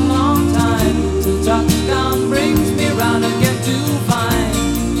long, long time till touchdown brings me round again to find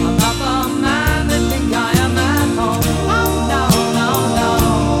I'm not the man they think I am at home. Oh no, no, no,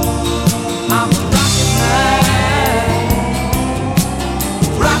 I'm a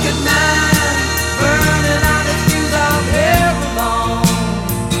rocket man, burning out his fuse out here alone.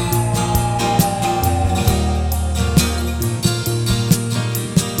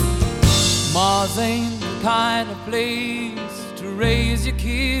 Mars ain't the kind of place to raise your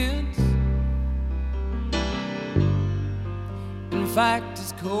kids. In fact,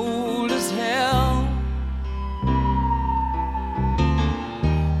 it's cold as hell,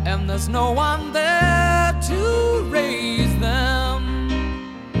 and there's no one there to raise them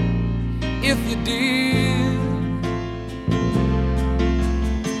if you did.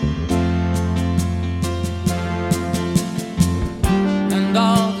 And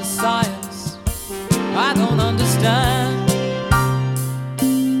all the science I don't understand,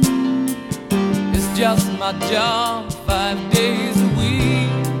 it's just my job 5 days a week.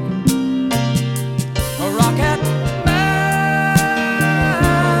 A rocket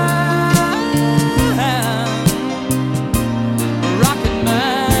be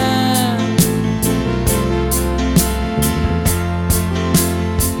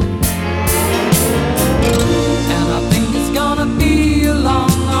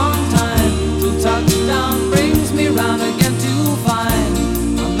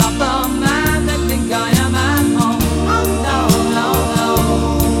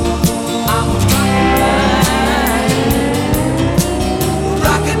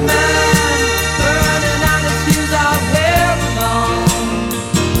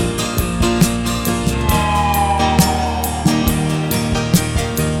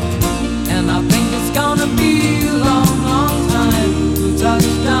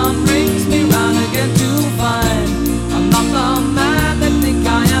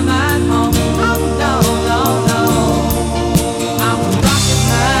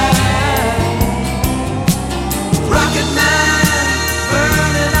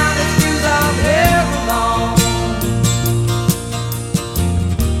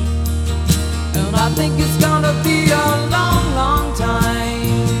a long, long time.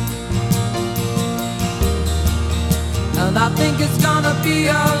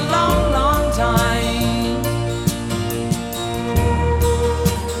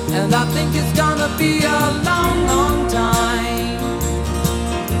 And I think it's gonna be a long, long time.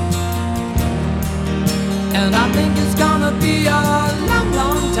 And I think it's gonna be a long,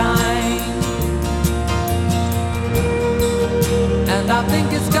 long time. And I think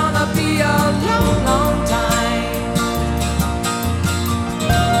it's gonna be a long, long time.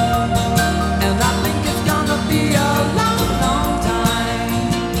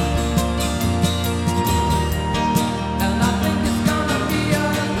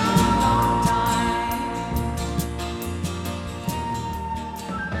 I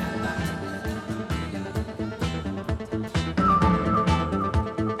think it's gonna be a long, long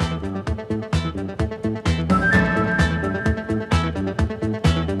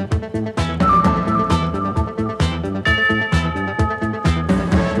time.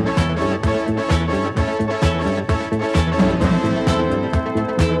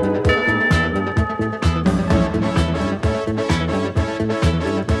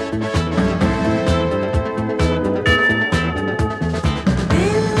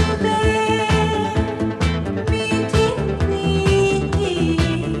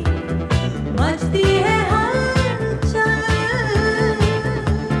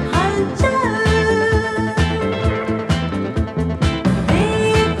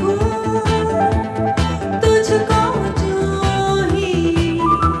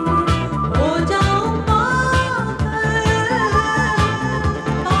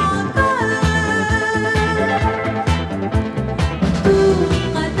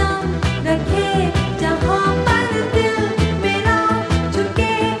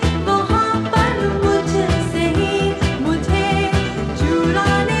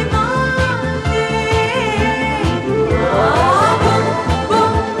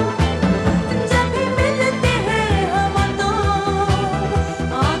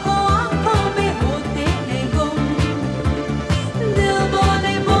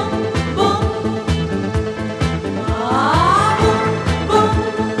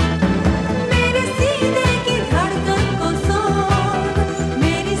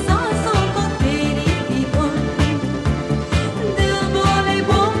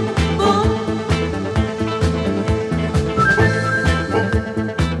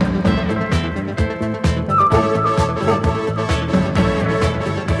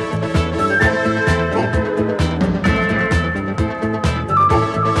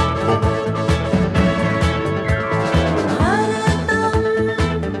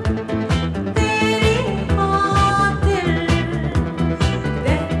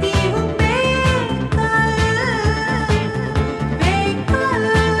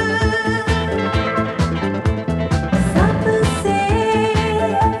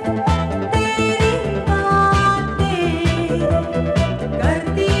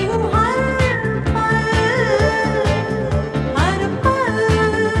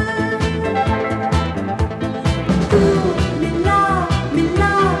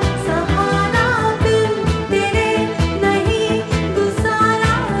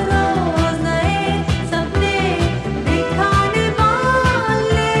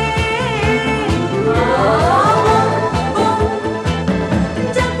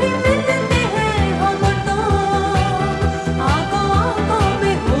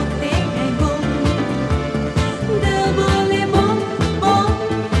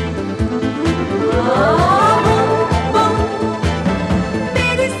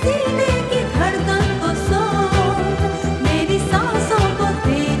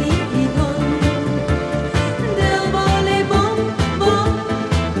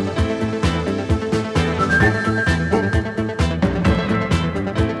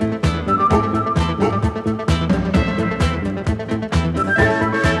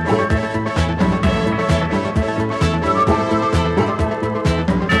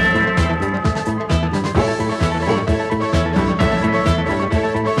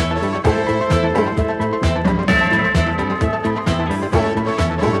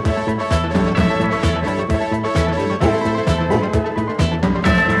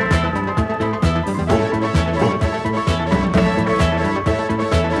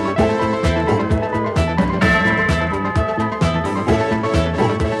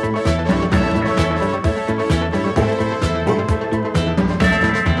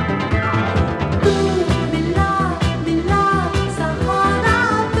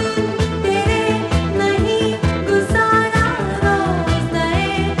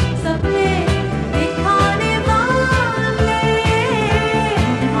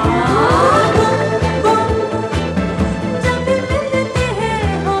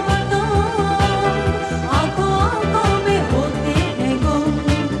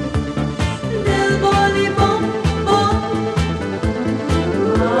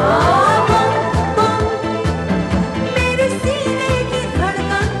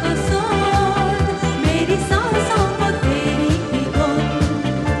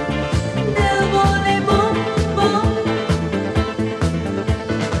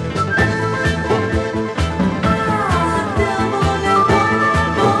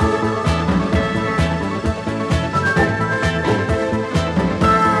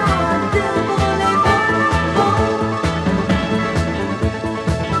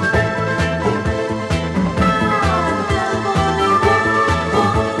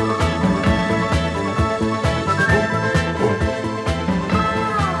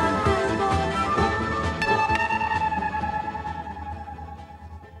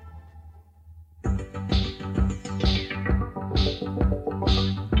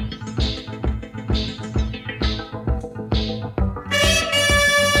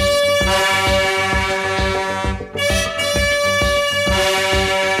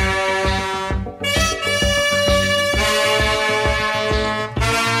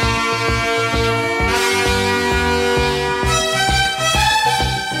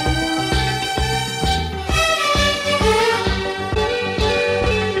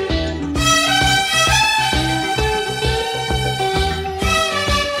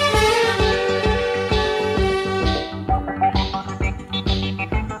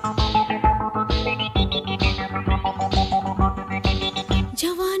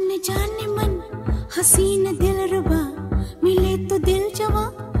 हसीन दिलरुबा मिले तो दिल जवा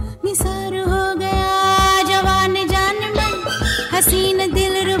निसार हो गया जवान जान मन हसीन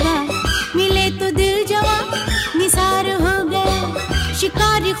दिलरुबा मिले तो दिल जवा निसार हो गया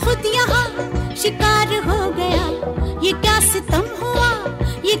शिकारी खुद यहाँ शिकार हो गया ये क्या सितम हुआ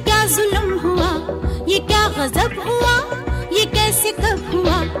ये क्या जुल्म हुआ ये क्या गजब हुआ ये कैसे कब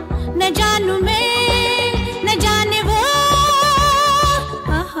हुआ न जानू मैं न जाने वो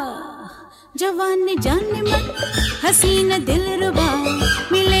आहा जवान जाने मन हसीन दिलरुबा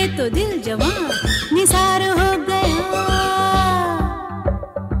मिले तो दिल जवान निसार हो गया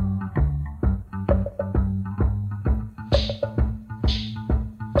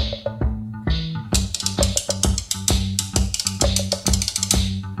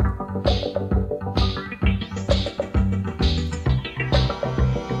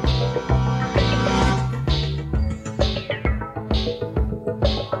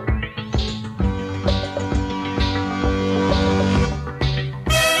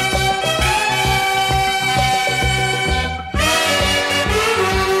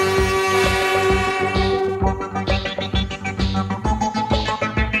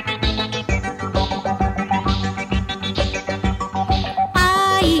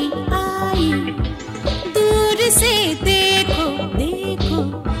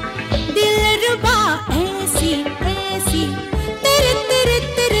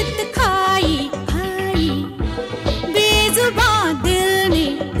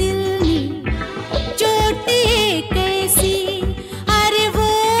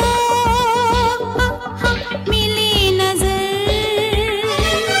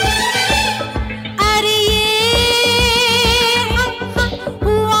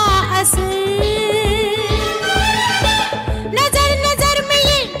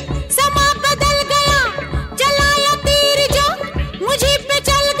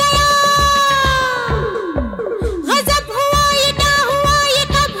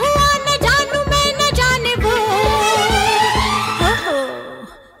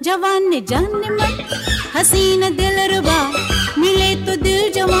जाने मन हसीन दिलरुबा मिले तो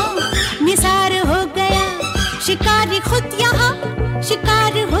दिल जवां निसार हो गया शिकारी खुद यहाँ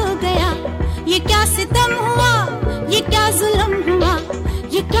शिकार हो गया ये क्या सितम हुआ ये क्या जुल्म हुआ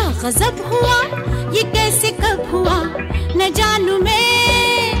ये क्या गजब हुआ ये कैसे कब हुआ न जानू मैं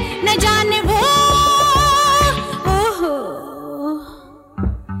न जाने वो ओहो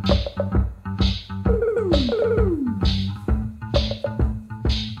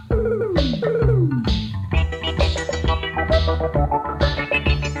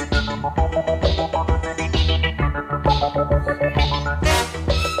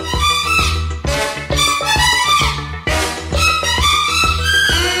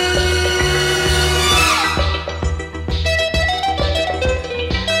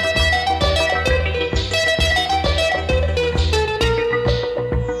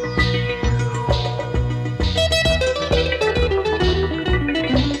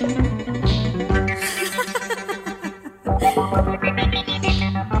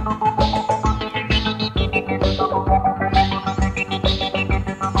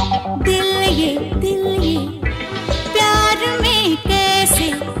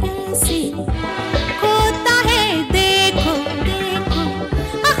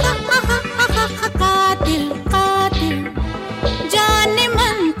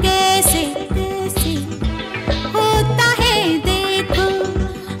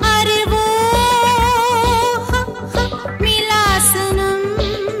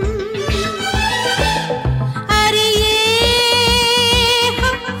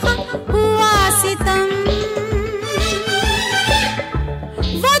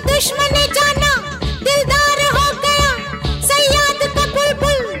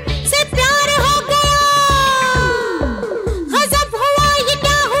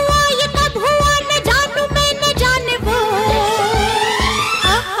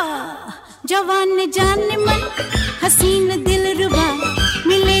जाने मन हसीन दिलरुबा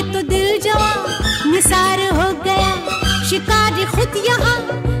मिले तो दिल जवां निसार हो गया शिकारी खुद यहाँ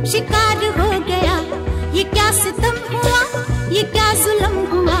शिकार हो गया ये क्या सितम हुआ ये क्या जुल्म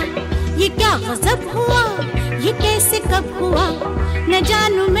हुआ ये क्या गजब हुआ ये कैसे कब हुआ न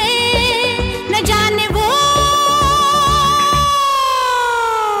जानू मैं न जाने वो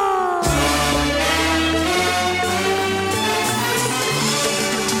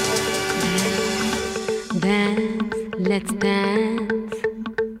Let's dance,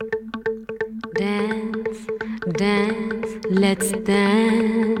 dance, dance, let's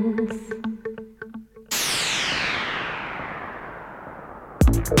dance.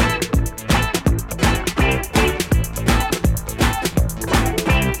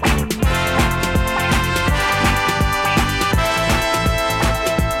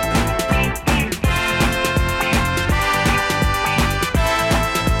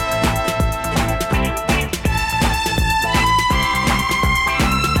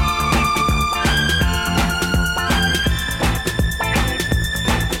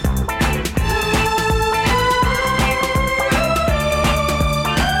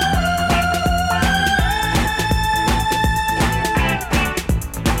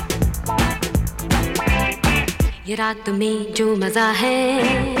 ये रात में जो मजा है,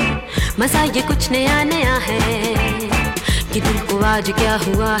 मजा ये कुछ नया नया है। कि दिल को आज क्या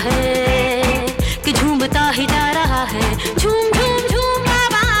हुआ है कि झूमता ही जा रहा है। झूम झूम झूम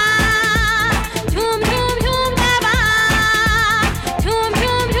बाबा, झूम झूम झूम बाबा, झूम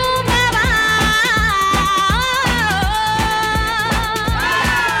झूम झूम बाबा।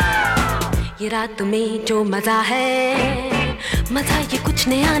 ये रात में जो मजा है, मजा ये कुछ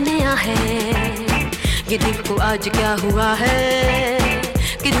नया नया है। ये दिल को आज क्या हुआ है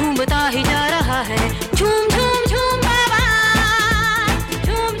कि झूमता ही जा रहा है। झूम झूम झूम बाबा,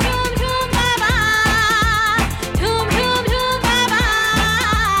 झूम झूम झूम बाबा, झूम झूम झूम बाबा।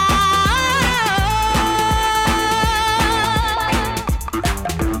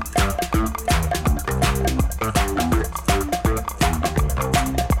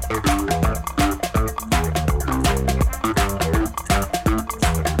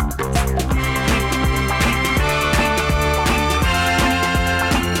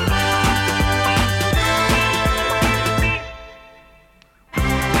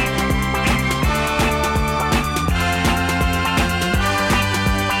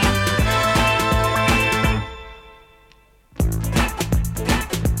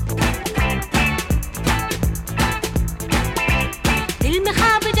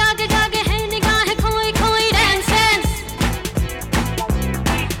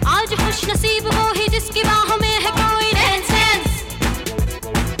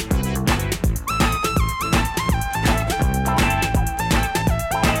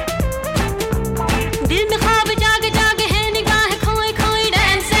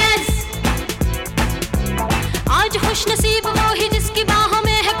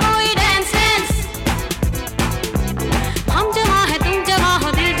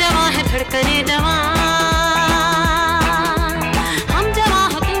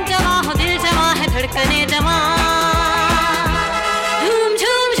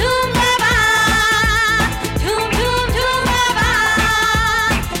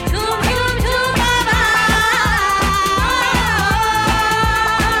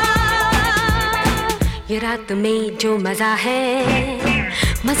 ये रात में जो मजा है,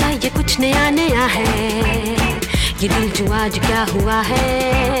 मजा ये कुछ नया नया है। ये दिल जो आज क्या हुआ है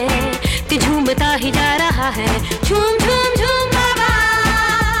कि झूमता ही जा रहा है। झूम झूम झूम बाबा,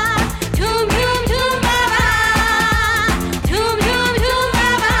 झूम झूम झूम बाबा, झूम झूम झूम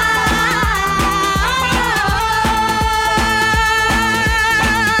बाबा।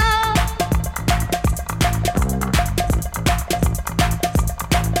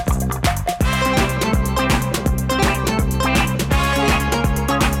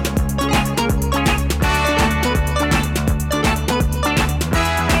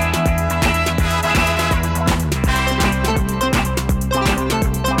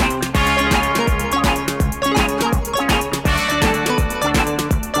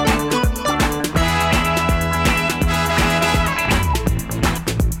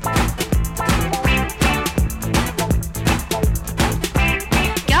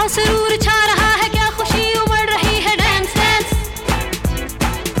 सुरूर छा रहा है, क्या खुशी उमड़ रही है। डांस डांस,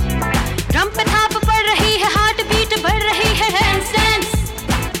 ड्रम पे थाप पड़ रही है, हार्ट बीट बढ़ रही है। डांस डांस,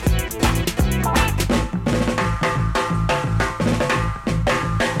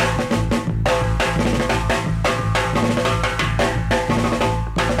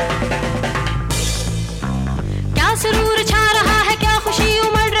 क्या सुरूर छा रहा है, क्या खुशी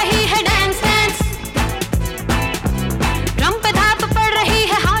उमड़ रही है। डांस डांस, ड्रम पे थाप पड़ रही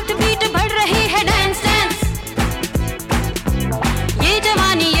है, हार्ट बीट बढ़ रही है। डांस डांस, ये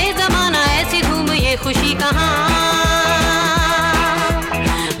जवानी ये जमाना ऐसी धूम ये खुशी कहाँ।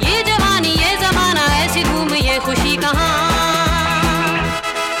 ये जवानी ये जमाना ऐसी धूम ये खुशी कहाँ।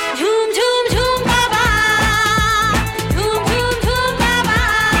 झूम झूम झूम बाबा, झूम झूम झूम बाबा,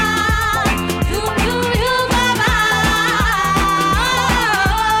 झूम झूम झूम बाबा।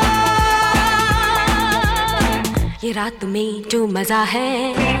 ये रात में जो मजा है,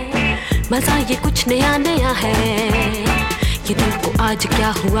 मजा ये कुछ नया नया है। ये दिल को आज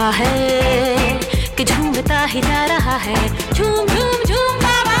क्या हुआ है कि झूमता ही जा रहा है। झूम झूम झूम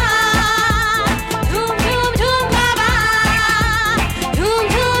बाबा, झूम झूम झूम बाबा, झूम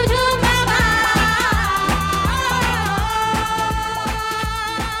झूम झूम बाबा।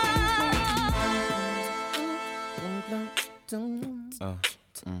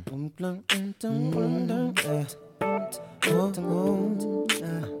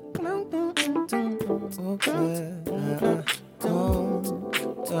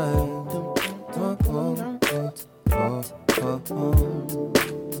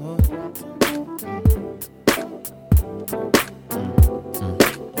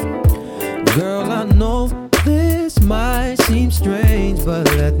 Girl, I know This might seem strange, but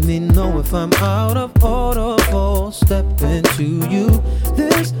let me know if I'm out of order for stepping to you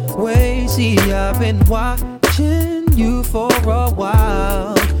this way. See, I've been watching you for a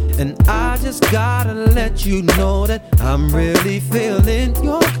while, and I just gotta let you know that I'm really feeling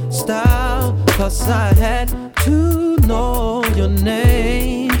your style. Plus I had to know your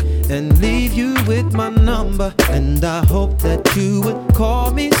name and leave you with my number, and I hope that you would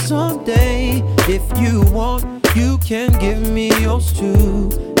call me someday. If you want, you can give me yours too,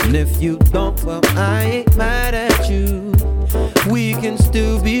 and if you don't, well, I ain't mad at you. We can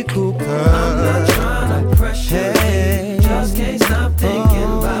still be cool, girl. I'm not trying to pressure you, just can't stop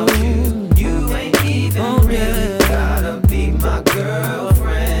thinking about you. You ain't even really gotta be my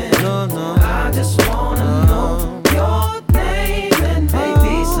girlfriend. No, no, I just wanna know your name, and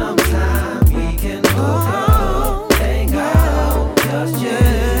maybe sometime we can hook up, hang out, just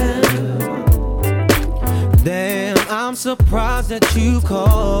Damn, I'm surprised that you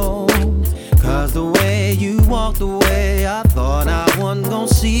called, 'cause the way you walked away, I thought I wasn't gonna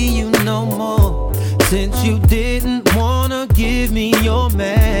see you no more. Since you didn't wanna give me your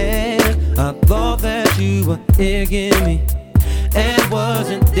man, I thought that you were digging me and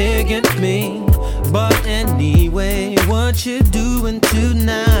wasn't digging me. But anyway, what you doing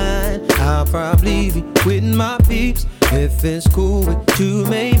tonight? I'll probably be with my peeps. If it's cool with you,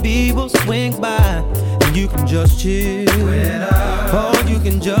 maybe we'll swing by and you can just chill. Or you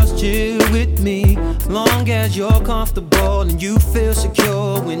can just chill with me, long as you're comfortable and you feel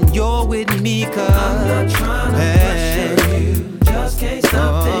secure when you're with me. 'Cause I'm not trying to pressure you, just can't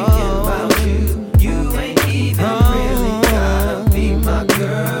stop thinking about you. You ain't even really gotta be my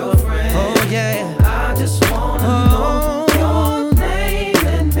girlfriend. Oh yeah, I just wanna know your name,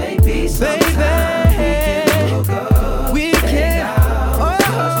 and maybe sometime we can hook up.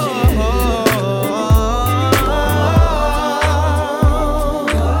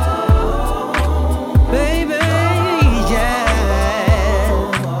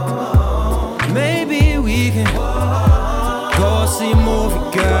 See a movie,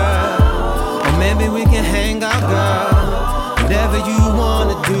 girl, or maybe we can hang out, girl. Whatever you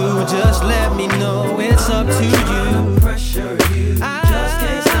wanna do, just let me know. It's up to you. Pressure you, just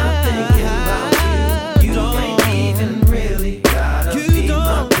can't stop thinking about you. You ain't even really gotta be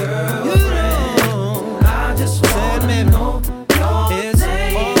my girlfriend. I just wanna know your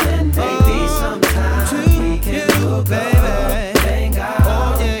name, and maybe sometime we can hook up, hang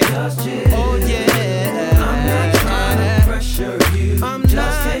out, just chill. Oh yeah, I'm not trying to pressure you,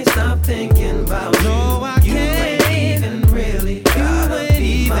 just can't stop thinking about you. No, I you can't. Ain't even really gotta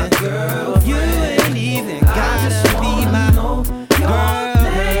be my girlfriend. You ain't even gotta be my girl.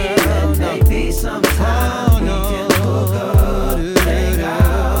 Maybe sometime we can hook up, hang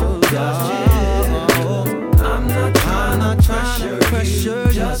out, just chill. I'm not trying to pressure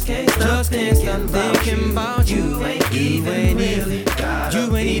you, just can't stop thinking about you. You ain't even really gotta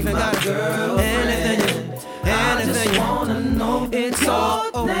be my girlfriend. I just wanna know it's all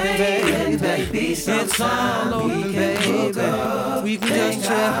open, baby. It's all open, baby. We can just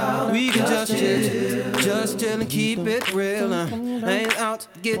chill, we can just chill and keep it real. I ain't out to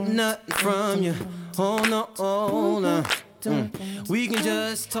get nothing from you. Oh no, oh no. We can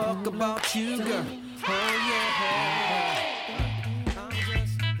just talk about you, girl. Oh yeah. I'm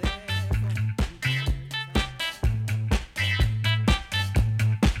just there.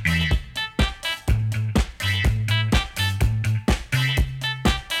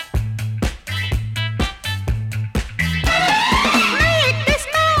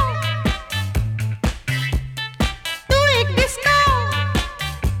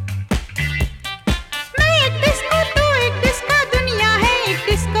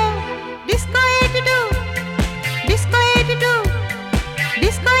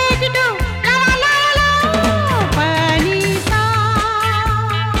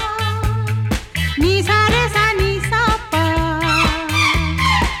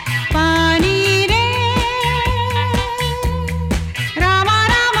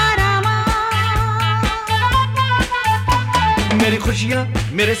 मेरी खुशियाँ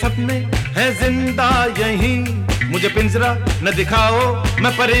मेरे सपने हैं जिंदा यहीं, मुझे पिंजरा न दिखाओ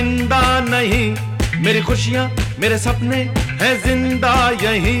मैं परिंदा नहीं। मेरी खुशियाँ मेरे सपने हैं जिंदा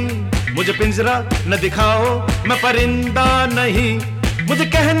यहीं, मुझे पिंजरा न दिखाओ मैं परिंदा नहीं। मुझे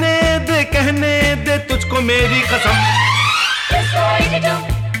कहने दे तुझको मेरी कसम।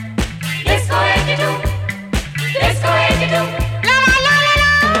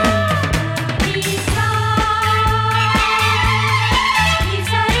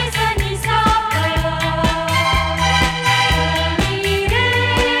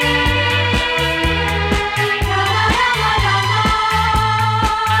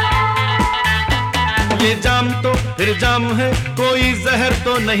 ये जाम तो फिर जाम है, कोई जहर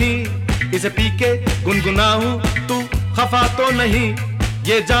तो नहीं, इसे पी के गुनगुनाऊं तू खफा तो नहीं।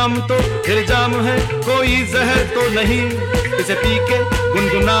 ये जाम तो फिर जाम है, कोई जहर तो नहीं, इसे पी के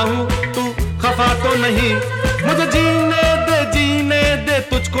गुनगुनाऊं तू खफा तो नहीं। मुझे जीने दे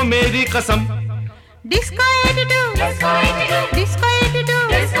तुझको मेरी कसम। Disco attitude, disco attitude, disco attitude,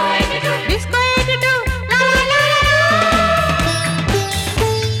 disco attitude, disco attitude, ला ला ला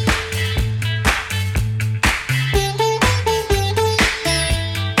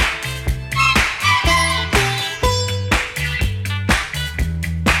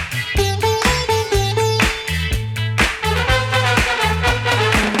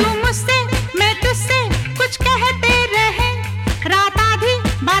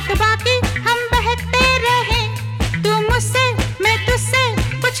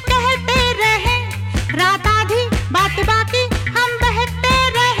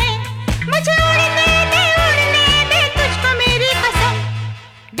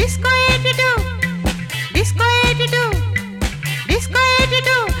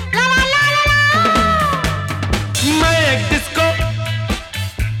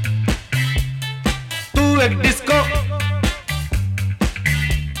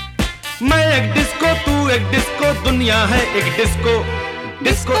दुनिया है एक disco,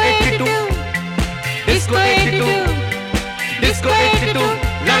 disco attitude, disco attitude, disco